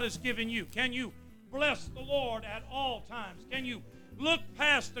that God has given you? Can you bless the Lord at all times? Can you look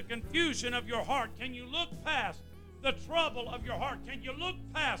past the confusion of your heart? Can you look past the trouble of your heart? Can you look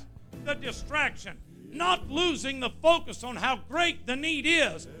past the distraction? Not losing the focus on how great the need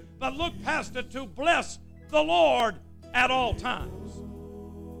is, but look past it to bless the Lord at all times.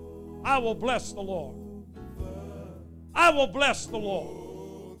 I will bless the Lord. I will bless the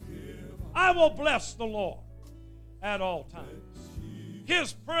Lord. I will bless the Lord at all times.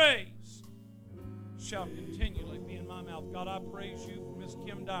 His praise shall continually be in my mouth. God, I praise you for Miss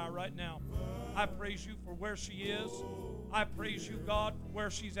Kim Dyer right now. I praise you for where she is. I praise you, God, for where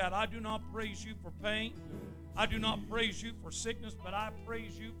she's at. I do not praise you for pain. I do not praise you for sickness, but I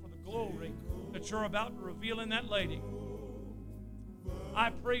praise you for the glory that you're about to reveal in that lady. I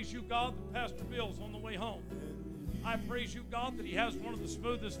praise you, God, that Pastor Bill's on the way home. I praise you, God, that he has one of the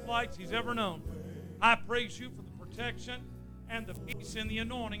smoothest flights he's ever known. I praise you for the protection and the peace and the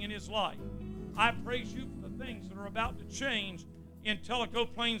anointing in his life. I praise you for the things that are about to change in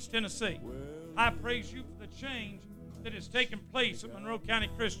Tellico Plains, Tennessee. I praise you for the change that has taken place at Monroe County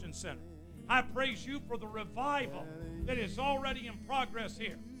Christian Center. I praise you for the revival that is already in progress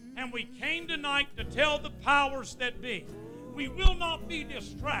here. And we came tonight to tell the powers that be, we will not be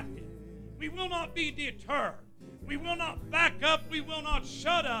distracted. We will not be deterred. We will not back up. We will not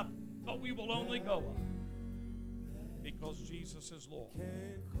shut up, but we will only go up. Because Jesus is Lord.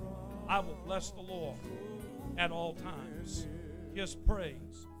 I will bless the Lord at all times. His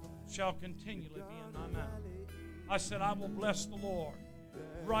praise shall continually be in my mouth. I said, I will bless the Lord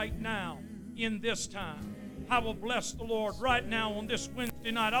right now in this time. I will bless the Lord right now on this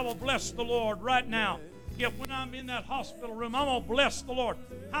Wednesday night. I will bless the Lord right now. If when I'm in that hospital room, I'm going to bless the Lord.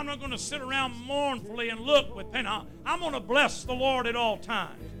 I'm not going to sit around mournfully and look with pain. I'm going to bless the Lord at all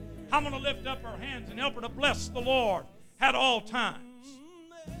times. I'm going to lift up her hands and help her to bless the Lord at all times.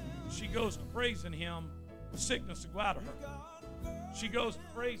 She goes to praising Him, sickness will go out of her. She goes to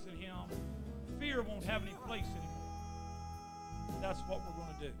praising Him, fear won't have any place anymore. That's what we're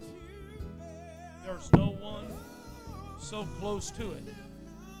going to do. There's no one so close to it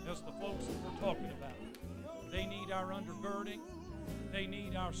as the folks that we're talking about. They need our undergirding, they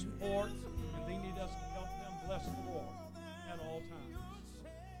need our support, and they need us to help them bless the Lord at all times,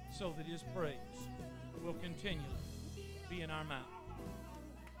 so that His praise will continue to be in our mouth.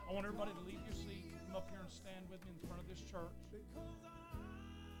 I want everybody to leave your seat, come up here and stand with me in front of this church.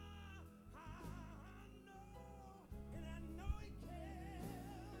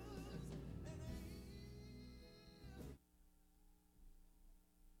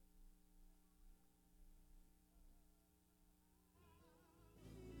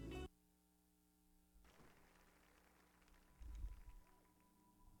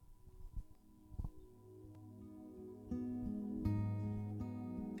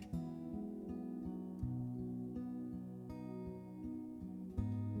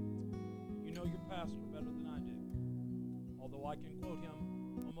 Pastor better than I do, although I can quote him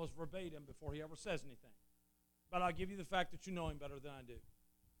almost verbatim before he ever says anything. But I'll give you the fact that you know him better than I do.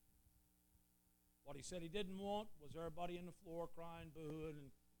 What he said he didn't want was everybody in the floor crying, booing,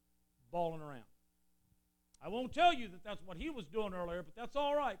 and bawling around. I won't tell you that that's what he was doing earlier, but that's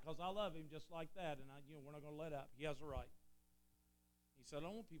all right because I love him just like that, and we're not going to let up. He has a right. He said, I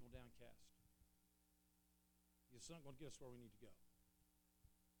don't want people downcast. It's not going to get us where we need to go.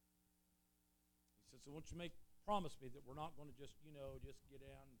 He said, so won't you promise me that we're not going to just get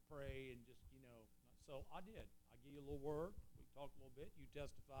down and pray and So I did. I gave you a little word. We talked a little bit. You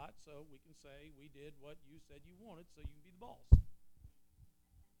testified, so we can say we did what you said you wanted so you can be the boss.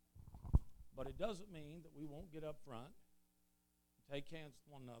 But it doesn't mean that we won't get up front and take hands with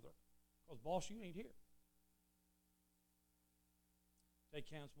one another because, boss, you ain't here.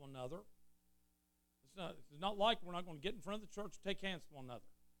 Take hands with one another. It's not like we're not going to get in front of the church and take hands with one another.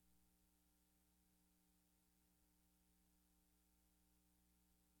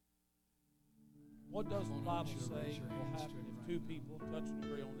 What does the Bible say will happen if two people touch and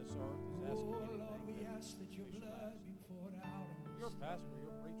agree on this earth is asking anything? You're a pastor,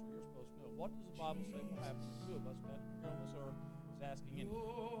 you're a preacher, you're supposed to know. What does the Bible say will happen if two of us touch and agree on this earth is asking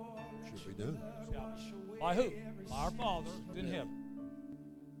anything? Should be done. By who? By our Father who's in heaven.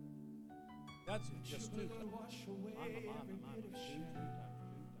 That's just two times.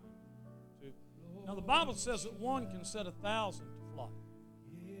 Two. Now the Bible says that one can set 1,000 to flight.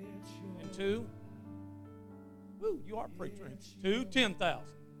 And two, you are a preacher. 2, 10,000.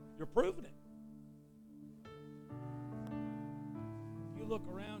 You're proving it. You look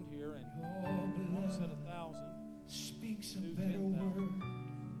around here and one said 1,000. Speaks a 2, better 10,000. word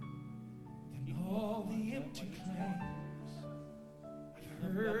than all the empty claims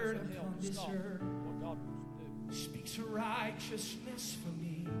I've heard upon this earth. What God wants to do. Speaks righteousness for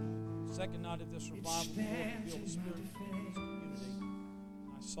me. Second night of this It revival, the Lord stands revealed the in my Spirit of defense. community.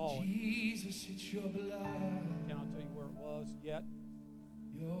 I saw it. Jesus, it's your blood. Cannot tell you where it was yet.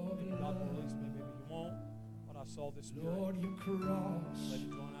 Your Maybe God will blood. release me, maybe He won't. But I saw this Spirit. Lord, your cross Lady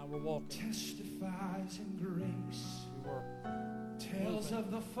Joy and I were walking. testifies in grace. We were Tells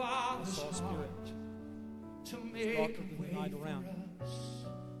of the Father's saw a spirit. heart to darker make than a the way night for around. us.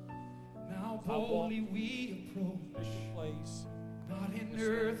 Now I boldly we approach. a place. God in This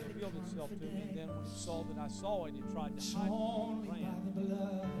earth thing revealed itself to me. And then when he saw that I saw it, it tried it's to hide me. only by Ran, the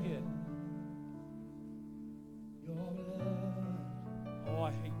blood, hid. your blood. Oh,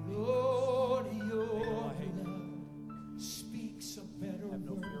 I hate me. Lord, Oh, your I hate blood speaks a better I have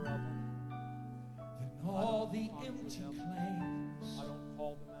no fear word of them. than all the empty claims. I don't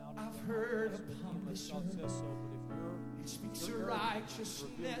call them out. I've heard Unless upon unless this God earth. says so. But It speaks if a you're righteousness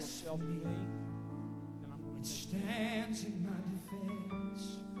reveal for yourself to me. me, then I'm going It to stands in my defense.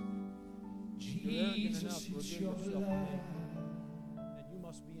 You're arrogant Jesus, enough to it's reveal your yourself to blood, me, then you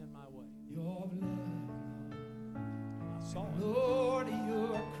must be in my way. your blood. I saw it. Lord,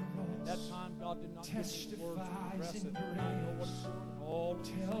 your At that cross time, God did not give me the words to testifies address in it. And I know what He's doing. All of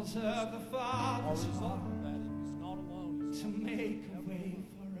these tells things of the are a Father's result heart of that. And He's not alone. He's to not make a alone. way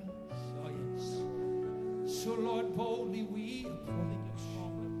for Oh, us. yes. So, Lord, boldly we Really approach, get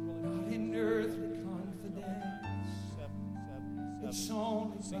strong. Really not in earthly confidence. It's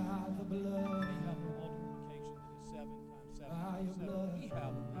only by the We blood. have a multiplication that is 7 times 7 By times your 7. blood. We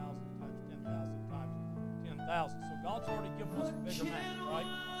have 1,000 times 10,000 times 10,000. So God's already given us a bigger match, right?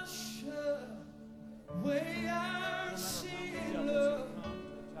 Wash away No our matter how sin, many devils Lord. have come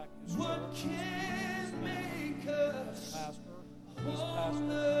to attack this What church, can make this us pastor, this whole pastor, I don't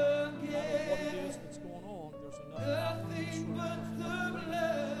know what it again? is that's going on. There's enough power in this Nothing room. but There's the enough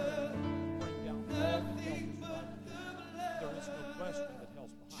blood. to bring down all the Nothing devils but right the now. There is no blood. question that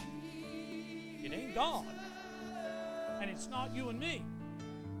hell's behind it. It ain't God. And it's not you and me.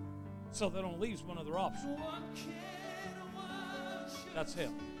 So that only leaves one other option. What can wash That's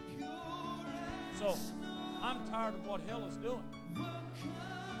hell. pure as So snow? I'm tired of what hell is doing. What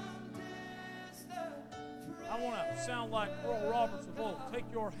condemns the I want to sound like Earl Roberts of old. Take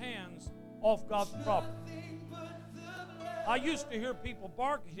your hands off God's property. nothing but the blood. I used to hear people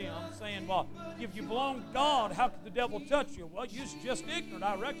bark at him saying, well, if you belong to God, how could the devil touch you? Well, you're just ignorant.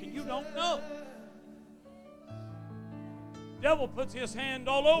 I reckon you don't know. The devil puts his hand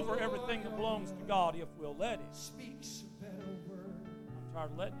all over everything that belongs to God if we'll let him. Speaks a better word I'm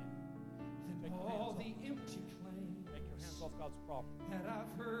tired of letting him. than Take your all hands the off. empty claims Take your hands off God's property. that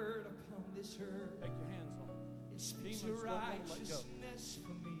I've heard upon this earth. Take your hands off. It speaks a Demons don't want to let go. righteousness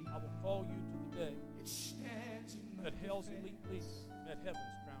for me. I will call you to the day It stands in my that hell's defense. elite leader met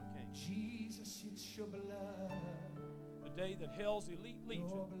heaven's crown king. Jesus, it's your blood, The day that hell's elite your legion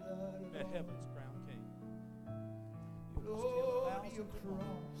blood, met Lord. heaven's crown king. It was Lord, 10,000 your to 1.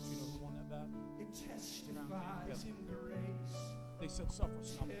 cross, You know who won that battle? it testifies in grace. They said, suffer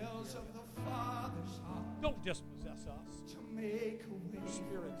us not to Tells fear. of the Father's heart Don't dispossess us. to make a way. Your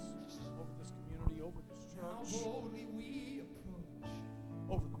spirits over this community, over this How church, boldly we approach,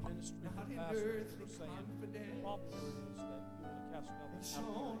 over the ministry of not the in pastors that earthly are saying, confidence. probably it is that you want to cast it out. It's You're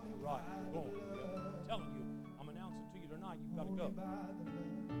only right. by You're the going. blood. I'm telling you, I'm announcing to you tonight, you've got to Only go. by the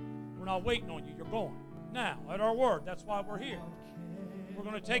blood. We're not waiting on you. You're going. Now, at our word, that's why we're here. What We're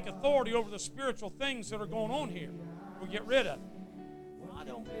going to take authority over the spiritual things that are going on here. We'll get rid of it. I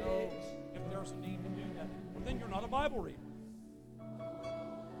don't know if there's a need to do that. Well, then you're not a Bible reader.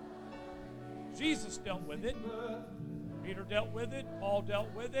 Jesus dealt with it. Peter dealt with it. Paul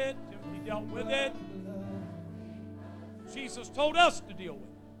dealt with it. Timothy dealt with it. Jesus told us to deal with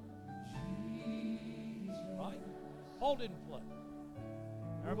it. Right? Paul didn't play.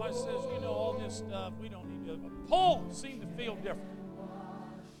 Everybody says, you know, all this stuff, we don't need to. But Paul seemed to feel different.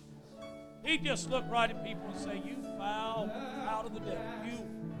 He just looked right at people and say, you foul out of the devil.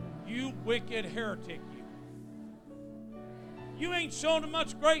 You wicked heretic, you. You ain't showing him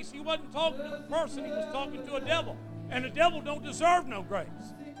much grace. He wasn't talking to a person. He was talking to a devil. And the devil don't deserve no grace.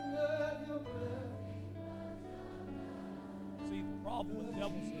 See, the problem with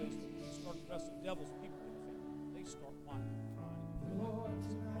devils is when you start addressing devils, people get offended. They start whining and crying. That's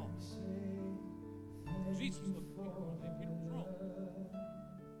the problem. Jesus looked at Peter one day. Peter was wrong.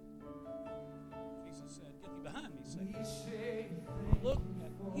 Jesus said, get thee behind me, Satan. Look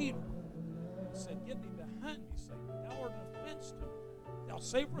at Peter. He said, get thee behind me, Satan. Thou art an offense to me. Thou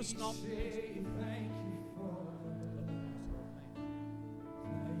savorest not the things of evil.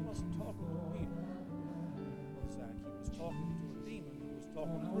 He wasn't talking to Peter. Brother Zach, he was talking to a demon who was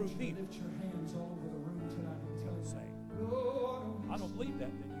talking through Peter. Say, I don't believe that.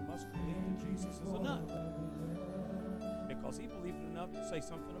 Then you must believe that Jesus is enough. Because he believed enough to say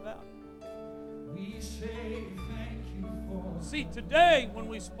something about it. We say thank you for. See, today when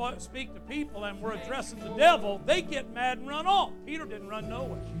we speak to people and we're addressing the devil, they get mad and run off. Peter didn't run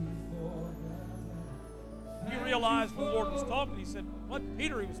nowhere. He realized when the Lord was talking, he said, what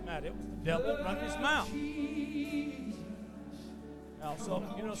Peter he was mad at? It was the devil running his mouth. Now,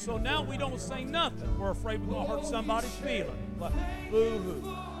 so now we don't say nothing. We're afraid we're going to hurt somebody's feeling. But boo-hoo.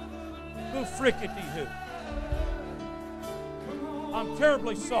 Boo frickety-hoo. I'm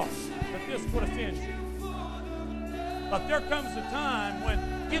terribly sorry that this would offend you. But there comes a time when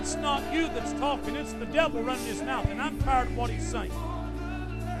it's not you that's talking, it's the devil running his mouth, and I'm tired of what he's saying.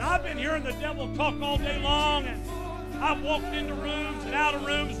 And I've been hearing the devil talk all day long, and I've walked into rooms and out of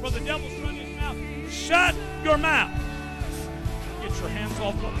rooms where the devil's running his mouth. Shut your mouth. Get your hands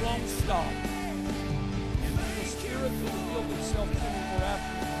off what belongs to God. And the Spirit will reveal itself to you more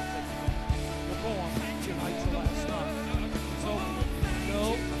after you want to take it. We'll go on tonight to last night. So,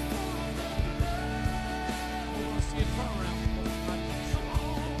 go. We're going to see a turnaround before tonight.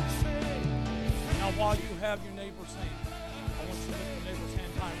 Now, while you have your neighbor's hand, I want you to lift your neighbor's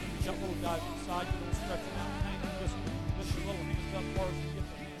hand high. When you got little guys inside, you don't stretch them out and hang them. Just lift your little hands up first and get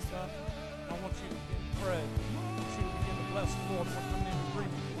their hands up. And I want you to begin to pray. I want you to begin to bless the Lord. We're coming in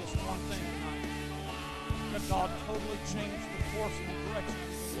agreement with this one thing tonight. That God totally changed the course and the direction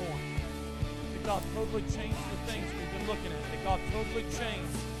we've been going. That God totally changed the things we've been looking at. That God totally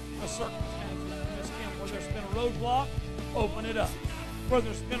changed the circumstances in this camp. Where there's been a roadblock, open it up. Where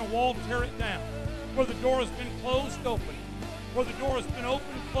there's been a wall, tear it down. Where the door has been closed, open it. Where the door has been open,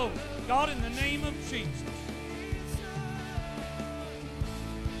 closed. God, in the name of Jesus,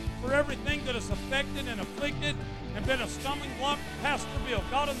 for everything that has affected and afflicted and been a stumbling block to Pastor Bill,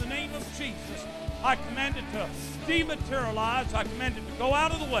 God, in the name of Jesus, I command it to dematerialize. I command it to go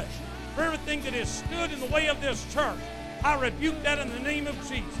out of the way. For everything that has stood in the way of this church, I rebuke that in the name of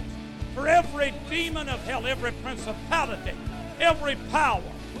Jesus. For every demon of hell, every principality, every power,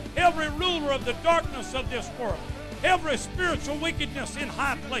 every ruler of the darkness of this world, every spiritual wickedness in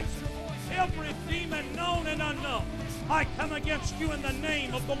high places, every demon known and unknown, I come against you in the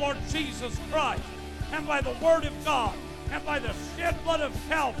name of the Lord Jesus Christ, and by the word of God, and by the shed blood of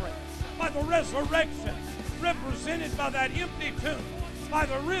Calvary, by the resurrection represented by that empty tomb, by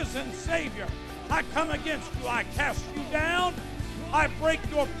the risen Savior, I come against you. I cast you down. I break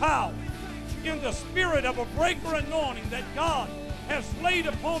your power. In the spirit of a breaker anointing that God has laid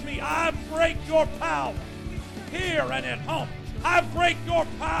upon me, I break your power. Here and at home, I break your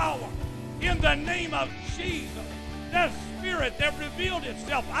power. In the name of Jesus, that spirit that revealed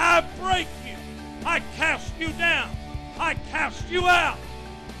itself, I break you. I cast you down. I cast you out.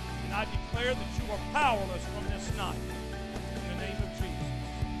 And I declare that you are powerless from this night. In the name of Jesus.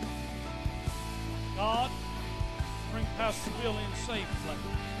 God, bring Pastor Bill in safely.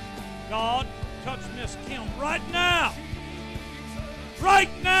 God, touch Miss Kim right now.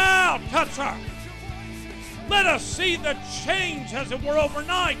 Right now, touch her. Let us see the change, as it were,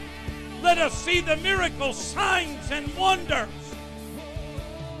 overnight. Let us see the miracles, signs, and wonders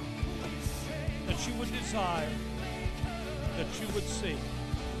that you would desire, that you would see.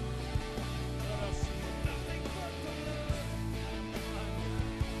 Let us see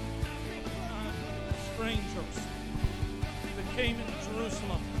strangers that came into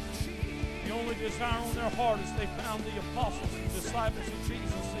Jerusalem. The only desire on their heart is they found the apostles and disciples of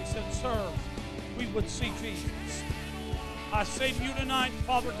Jesus. They said, "Sir, we would see Jesus." I say to you tonight,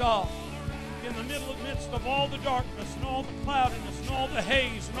 Father God, in the midst of all the darkness and all the cloudiness and all the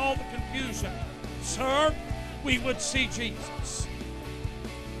haze and all the confusion, sir, we would see Jesus.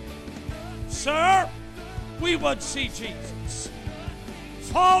 Sir, we would see Jesus.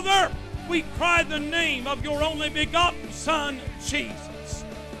 Father, we cry the name of your only begotten Son, Jesus.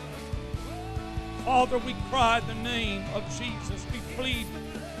 Father, we cry the name of Jesus. We plead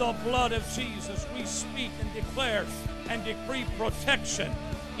the blood of Jesus. We speak and declare and decree protection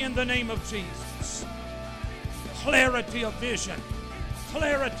in the name of Jesus. Clarity of vision,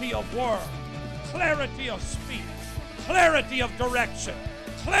 clarity of word, clarity of speech, clarity of direction,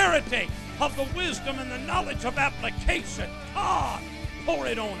 clarity of the wisdom and the knowledge of application. God, pour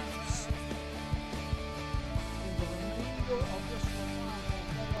it on us. In the remainder of this revival,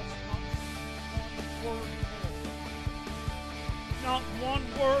 not one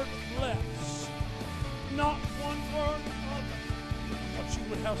word less, not one word other what you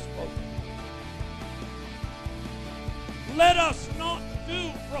would have spoken. Let us not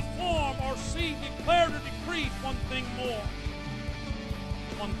do, perform, or see, declared, or decreed one thing more,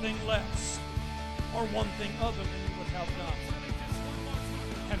 one thing less, or one thing other than you would have done.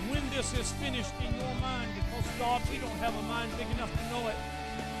 And when this is finished in your mind, because God, we don't have a mind big enough to know it,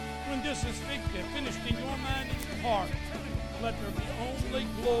 when this is finished in your mind and your heart, let there be only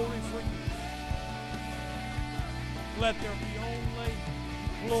glory for you. Let there be only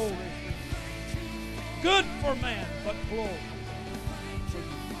glory for you. Good for man, but glory for you.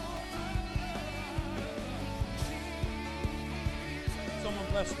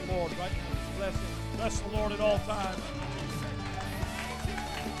 bless the Lord right now. Just bless Him. Bless the Lord at all times.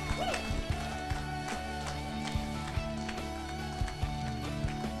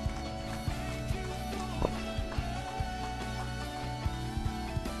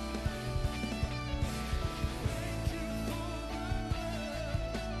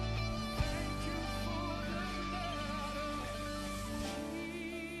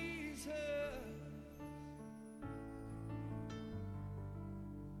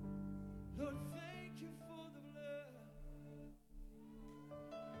 Lord, thank you for the blood.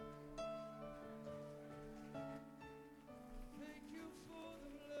 Thank you for the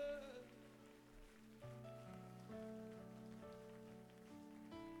blood.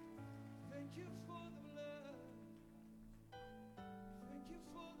 Thank you for the blood. Thank you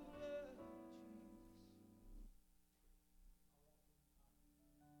for the blood,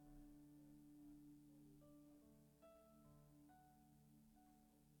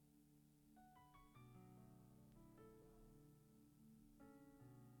 Jesus.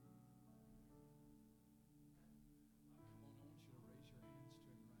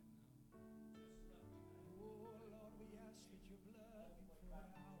 Oh, Lord, we ask that your blood be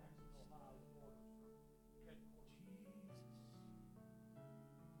poured out. Jesus.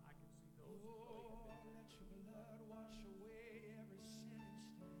 Oh, let your blood wash away every sin and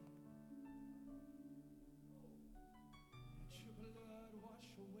stain. Let your blood wash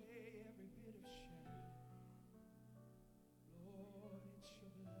away every bit of shame. Lord, it's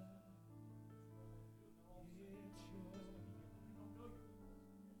your blood. It's your blood.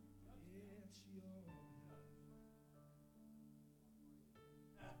 It's your blood.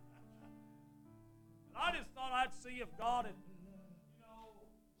 And I just thought I'd see if God had,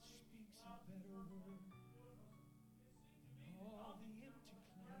 Speaks a better word than all the empty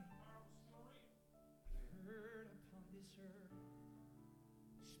claims I've heard upon this earth.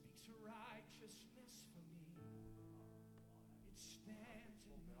 Speaks a righteousness for me. It stands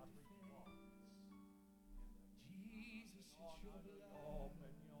in my defense. Jesus, it's your blood.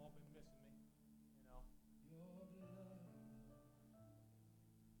 been missing me. Your blood.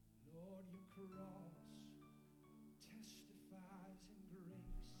 Lord, your cross testifies in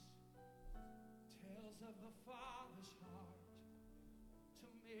grace, tells of the Father's heart to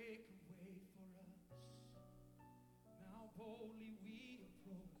make a way for us. Now boldly we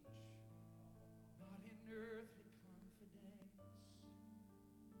approach, not in earthly confidence.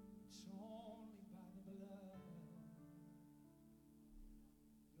 It's only by the blood,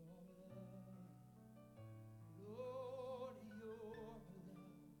 your blood. Lord, your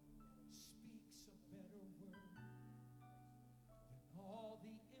blood speaks a better word than all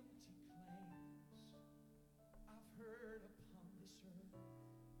the empty claims I've heard upon this earth.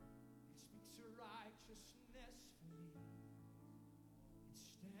 It speaks a righteousness for me. It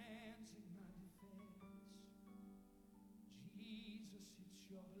stands in my defense. Jesus, it's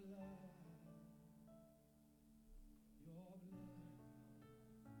your blood. Your blood.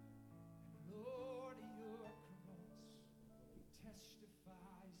 And Lord, your cross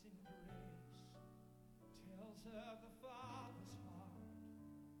testifies in grace, tells of the Father's heart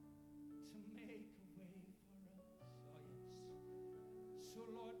to make a way for us. Oh, yes. So,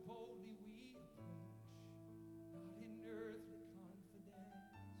 Lord, boldly we approach, not in earthly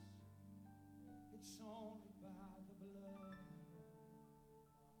confidence. It's only by the blood,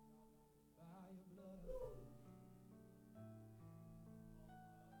 by your blood.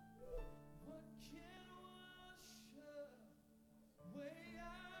 What can wash away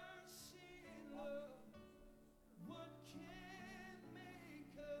our sin, Lord? What can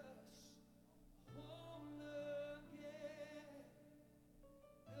make us whole again?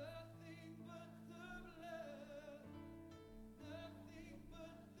 Nothing but the blood. Nothing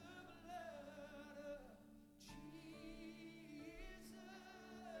but the blood of Jesus.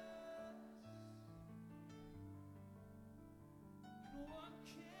 And what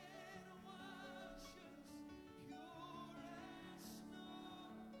can wash us pure as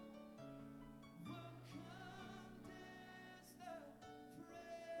snow? What condemns the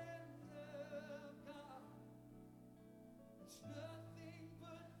friend of God? It's nothing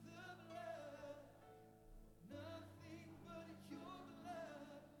but the blood, nothing but your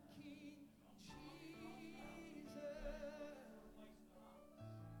blood, King Jesus.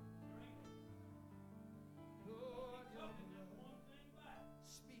 Lord, your blood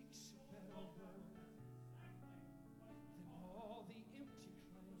speaks a better word than all the empty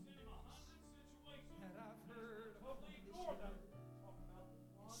claims that I've heard upon this earth.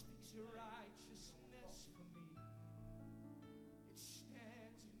 It speaks a righteousness for me. It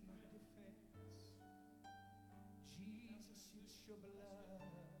stands in my defense. Jesus, it's your blood.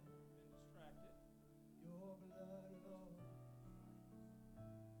 your blood, Lord.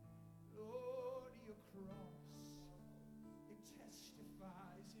 Lord, your cross, it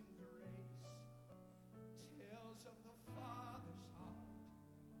testifies in grace, tells of the Father's heart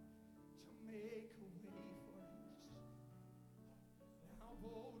to make a way for us. Now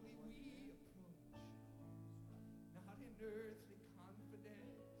boldly we approach, not in earthly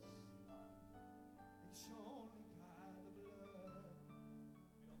confidence, it's only by the blood.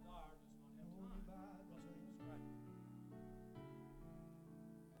 Only by the blood.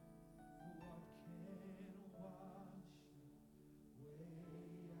 What can wash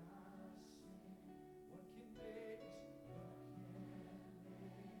away our sin? What can make us?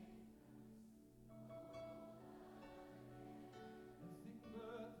 Nothing but the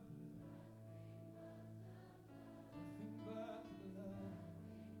blood. Nothing but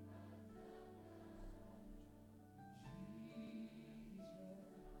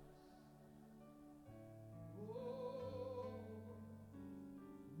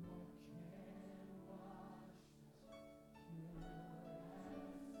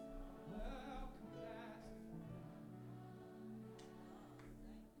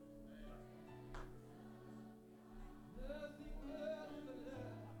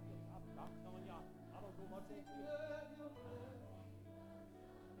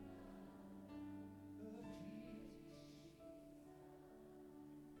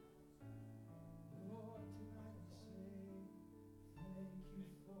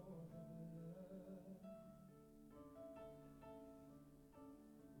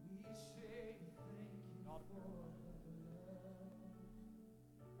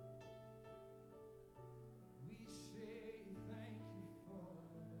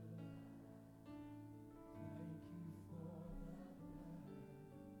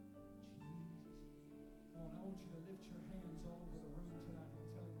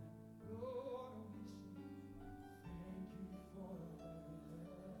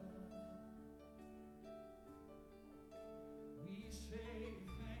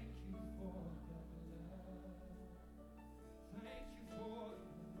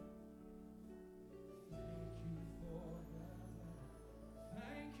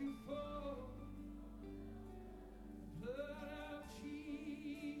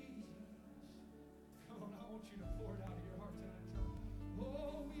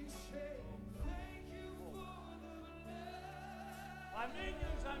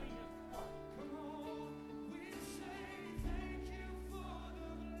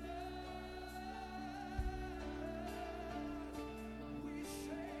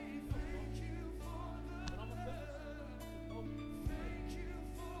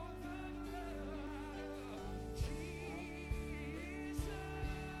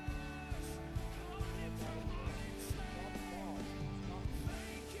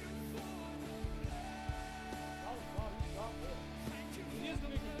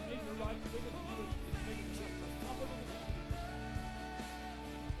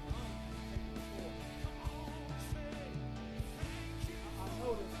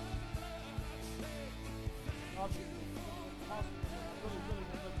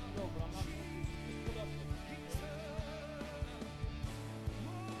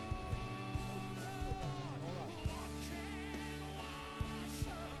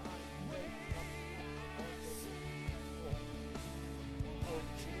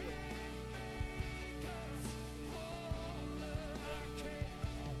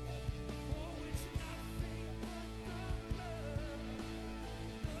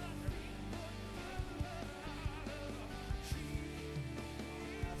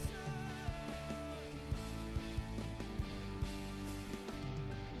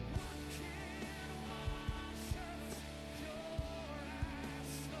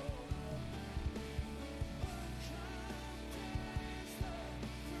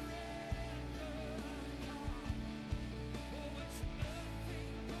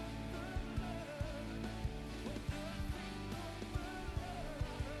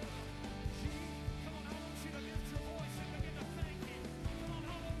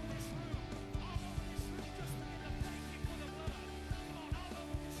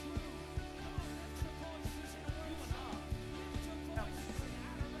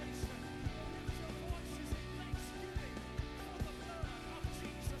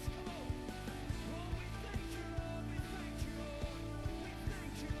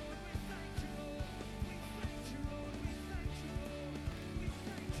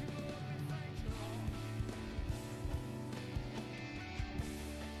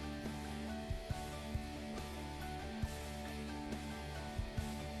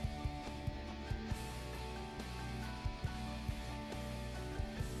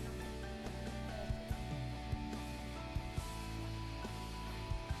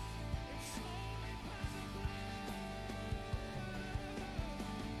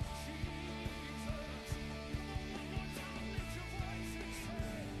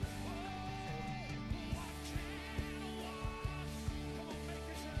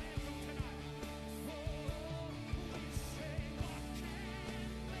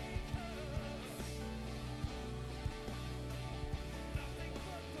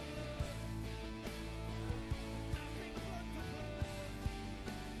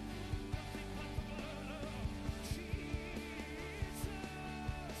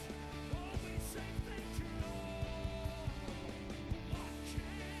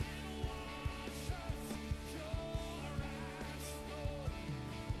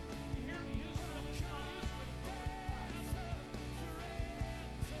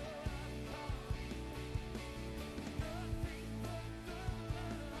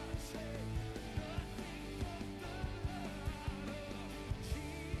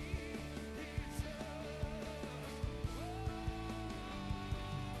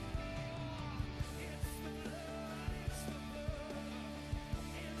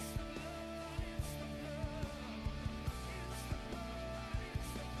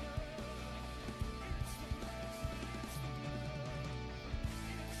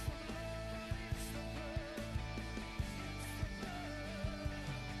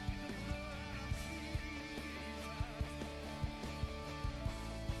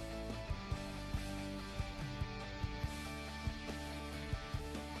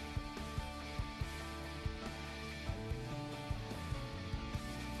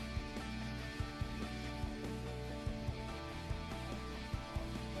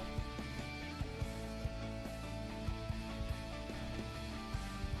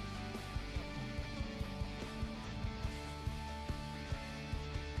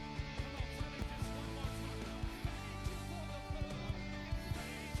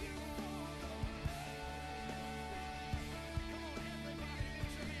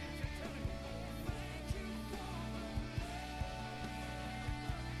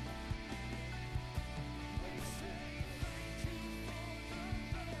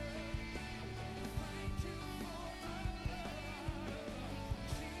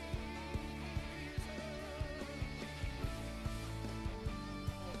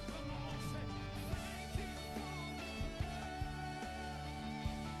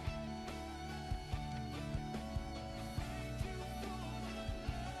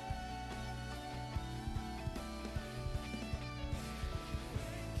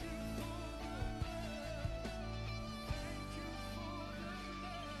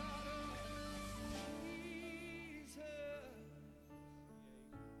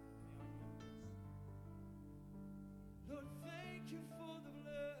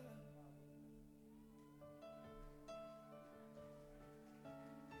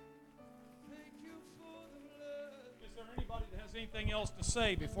anything else to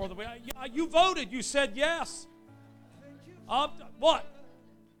say before the... Yeah, you voted. You said yes. What?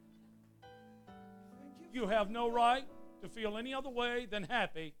 You have no right to feel any other way than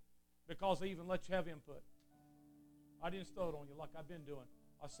happy because they even let you have input. I didn't throw it on you like I've been doing.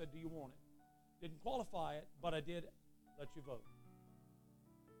 I said, do you want it? Didn't qualify it, but I did let you vote.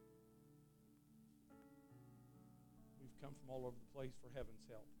 We've come from all over the place for heaven's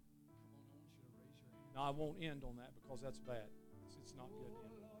help. Now, I won't end on that because that's bad. It's not good.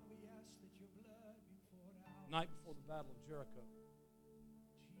 Night before the Battle of Jericho,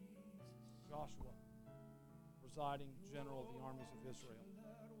 Joshua, presiding general of the armies of Israel,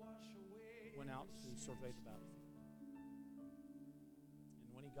 went out to survey the battlefield.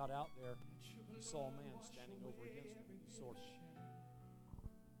 And when he got out there, he saw a man standing over against him with his sword.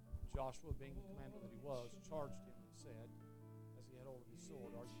 Joshua, being the commander that he was, charged him and said, as he had hold of his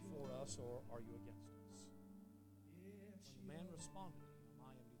sword, "Are you for us or are you against us?" When the man responded to him,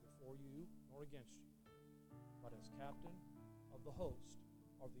 "I am neither for you nor against you, but as captain of the host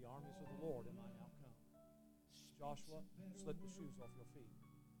of the armies of the Lord am I now come. Joshua, slip the shoes off your feet,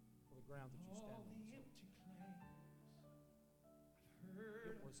 for the ground that you stand on is holy."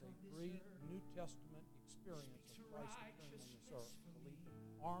 It was a pre-New Testament experience of Christ appearing on this earth to lead the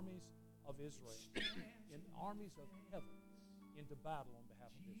armies of Israel, in armies of heaven, into battle on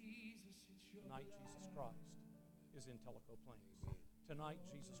behalf of Israel. Tonight, Jesus Christ is in Tellico Plains. Tonight,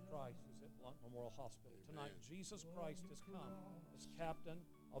 Jesus Christ is at Blunt Memorial Hospital. Tonight, Jesus Christ has come as captain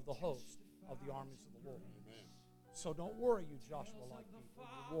of the host of the armies of the Lord. So don't worry, you Joshua-like people.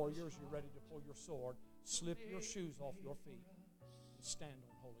 You warriors, you're ready to pull your sword. Slip your shoes off your feet and stand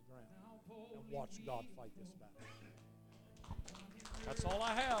on holy ground and watch God fight this battle. That's all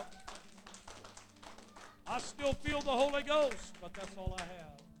I have. I still feel the Holy Ghost, but that's all I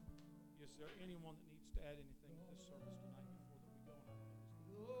have. Is there anyone that needs to add anything to this service tonight before that we go on?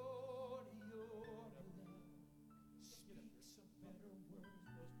 Lord, your love speaks a better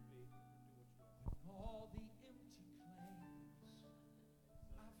word than all the empty claims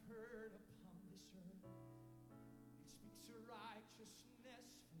I've heard upon this earth. It speaks a righteousness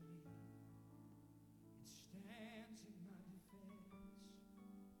for me. It stands in my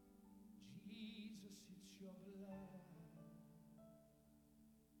defense. Jesus, it's your blood.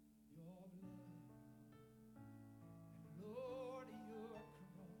 Your blood. And Lord, your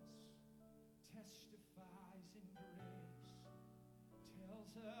cross testifies in grace,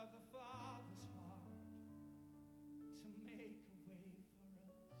 tells of the Father's heart to make a way for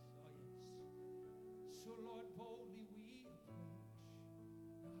us. Oh, yes. So, Lord, boldly we approach,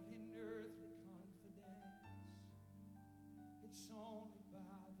 not in earthly confidence. It's only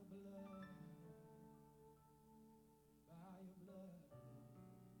by the blood, by your blood.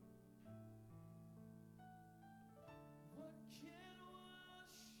 What can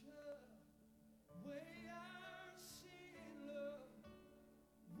wash away our sin, Lord?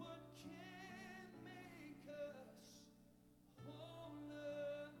 What can make us whole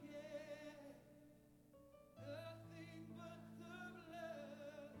again? Nothing but the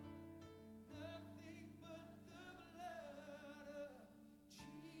blood. Nothing but the blood of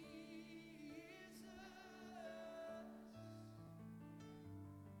Jesus.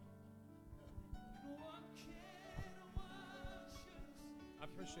 What can wash us? I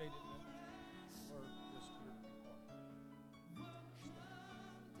appreciate it. That word is to your people. What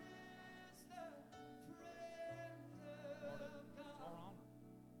condemns the presence Lord, of it's God? our honor.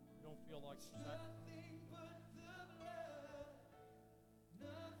 You don't feel like you're sacrificing. Nothing but the blood.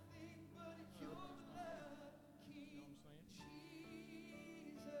 Nothing but your blood, You know King what I'm saying? Jesus.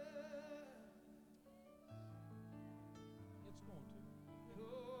 It's going to.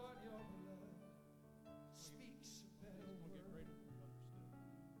 Lord, your blood speaks a better It's going to get word greater than we understood.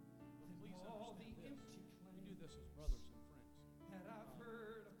 But than please all the understand empty this. We claims do this as brothers and friends. that I've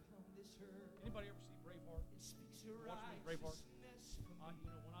heard upon this earth. Anybody ever see Braveheart? It speaks a Watch me, Braveheart. righteousness for me.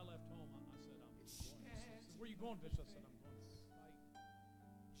 When I left home, I said, I'm going. He stands said, where are you going, Bishop? I said, I'm going to fight.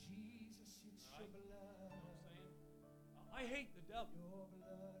 Jesus, it's Right. your blood. You know what I'm saying? I hate the devil. Your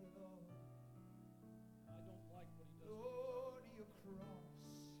blood, Lord. I don't like what he does. Lord, your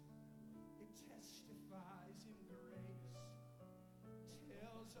cross, it testifies in grace,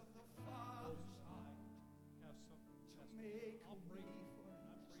 tells of the Father's heart Have something to to testify. make a I'll pray way for for you.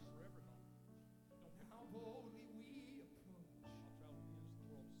 I us. pray for everybody. Don't pick How boldly we approach, I'll travel to the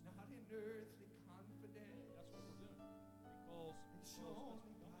ends of the world. not in earthly confidence. That's what we're doing. Because It's he knows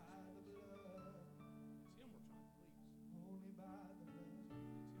only that's by the blood, it's him we're trying to please. only by the blood.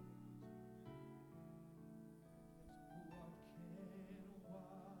 It's him we're pleasing. What can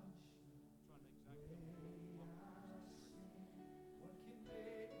wash Trying to make exactly what we want.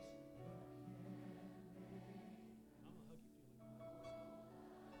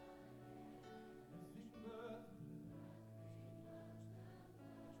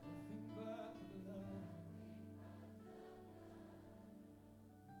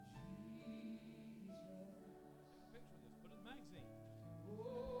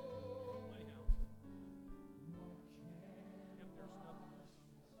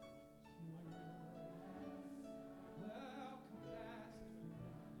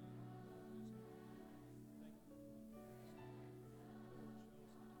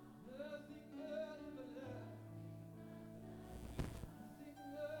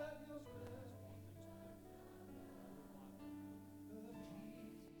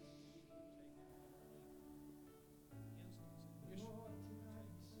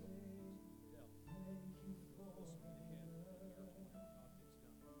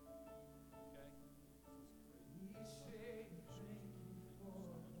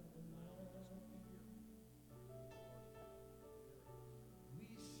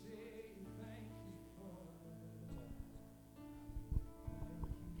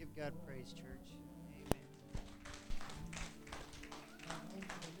 God praise, church. Amen.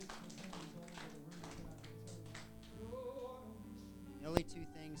 The only two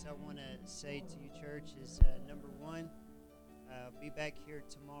things I want to say to you, church, is number one, be back here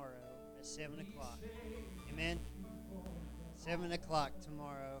tomorrow at 7 o'clock. Amen? 7 o'clock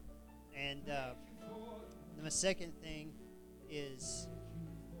tomorrow. And the second thing is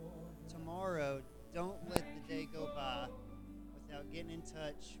tomorrow, don't let the day go by without getting in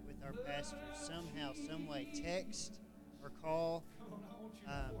touch with our pastors somehow, some way. Text or call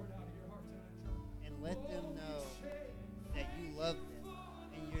and let them know that you love them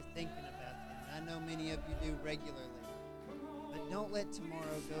and you're thinking about them. I know many of you do regularly. But don't let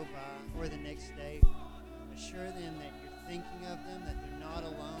tomorrow go by or the next day. Assure them that you're thinking of them, that they're not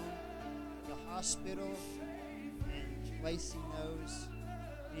alone. The hospital, and Lacey knows,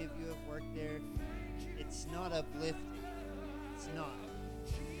 many of you have worked there, it's not uplifting. It's not.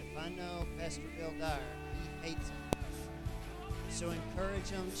 If I know Pastor Bill Dyer, he hates them. So encourage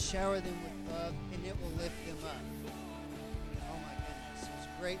them, shower them with love, and it will lift them up. Oh my goodness, there's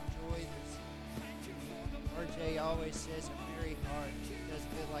great joy. RJ always says a merry heart does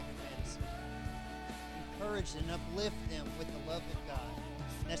good like a medicine. Encourage and uplift them with the love of God.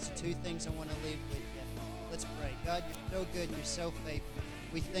 And that's the two things I want to leave with you. Let's pray. God, you're so good and you're so faithful.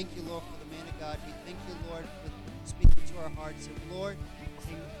 We thank you, Lord, for the man of God. We thank you, Lord, for speaking to our hearts. And Lord,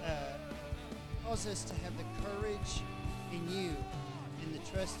 cause us to have the courage in you, and the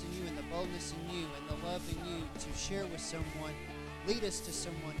trust in you, and the boldness in you, and the love in you to share with someone. Lead us to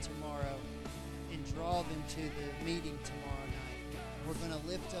someone tomorrow and draw them to the meeting tomorrow night. We're going to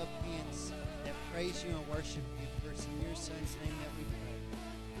lift up hands that praise you and worship you. For it's in your Son's name that we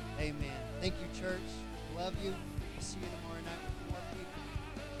pray. Amen. Thank you, church. Love you. See you tomorrow.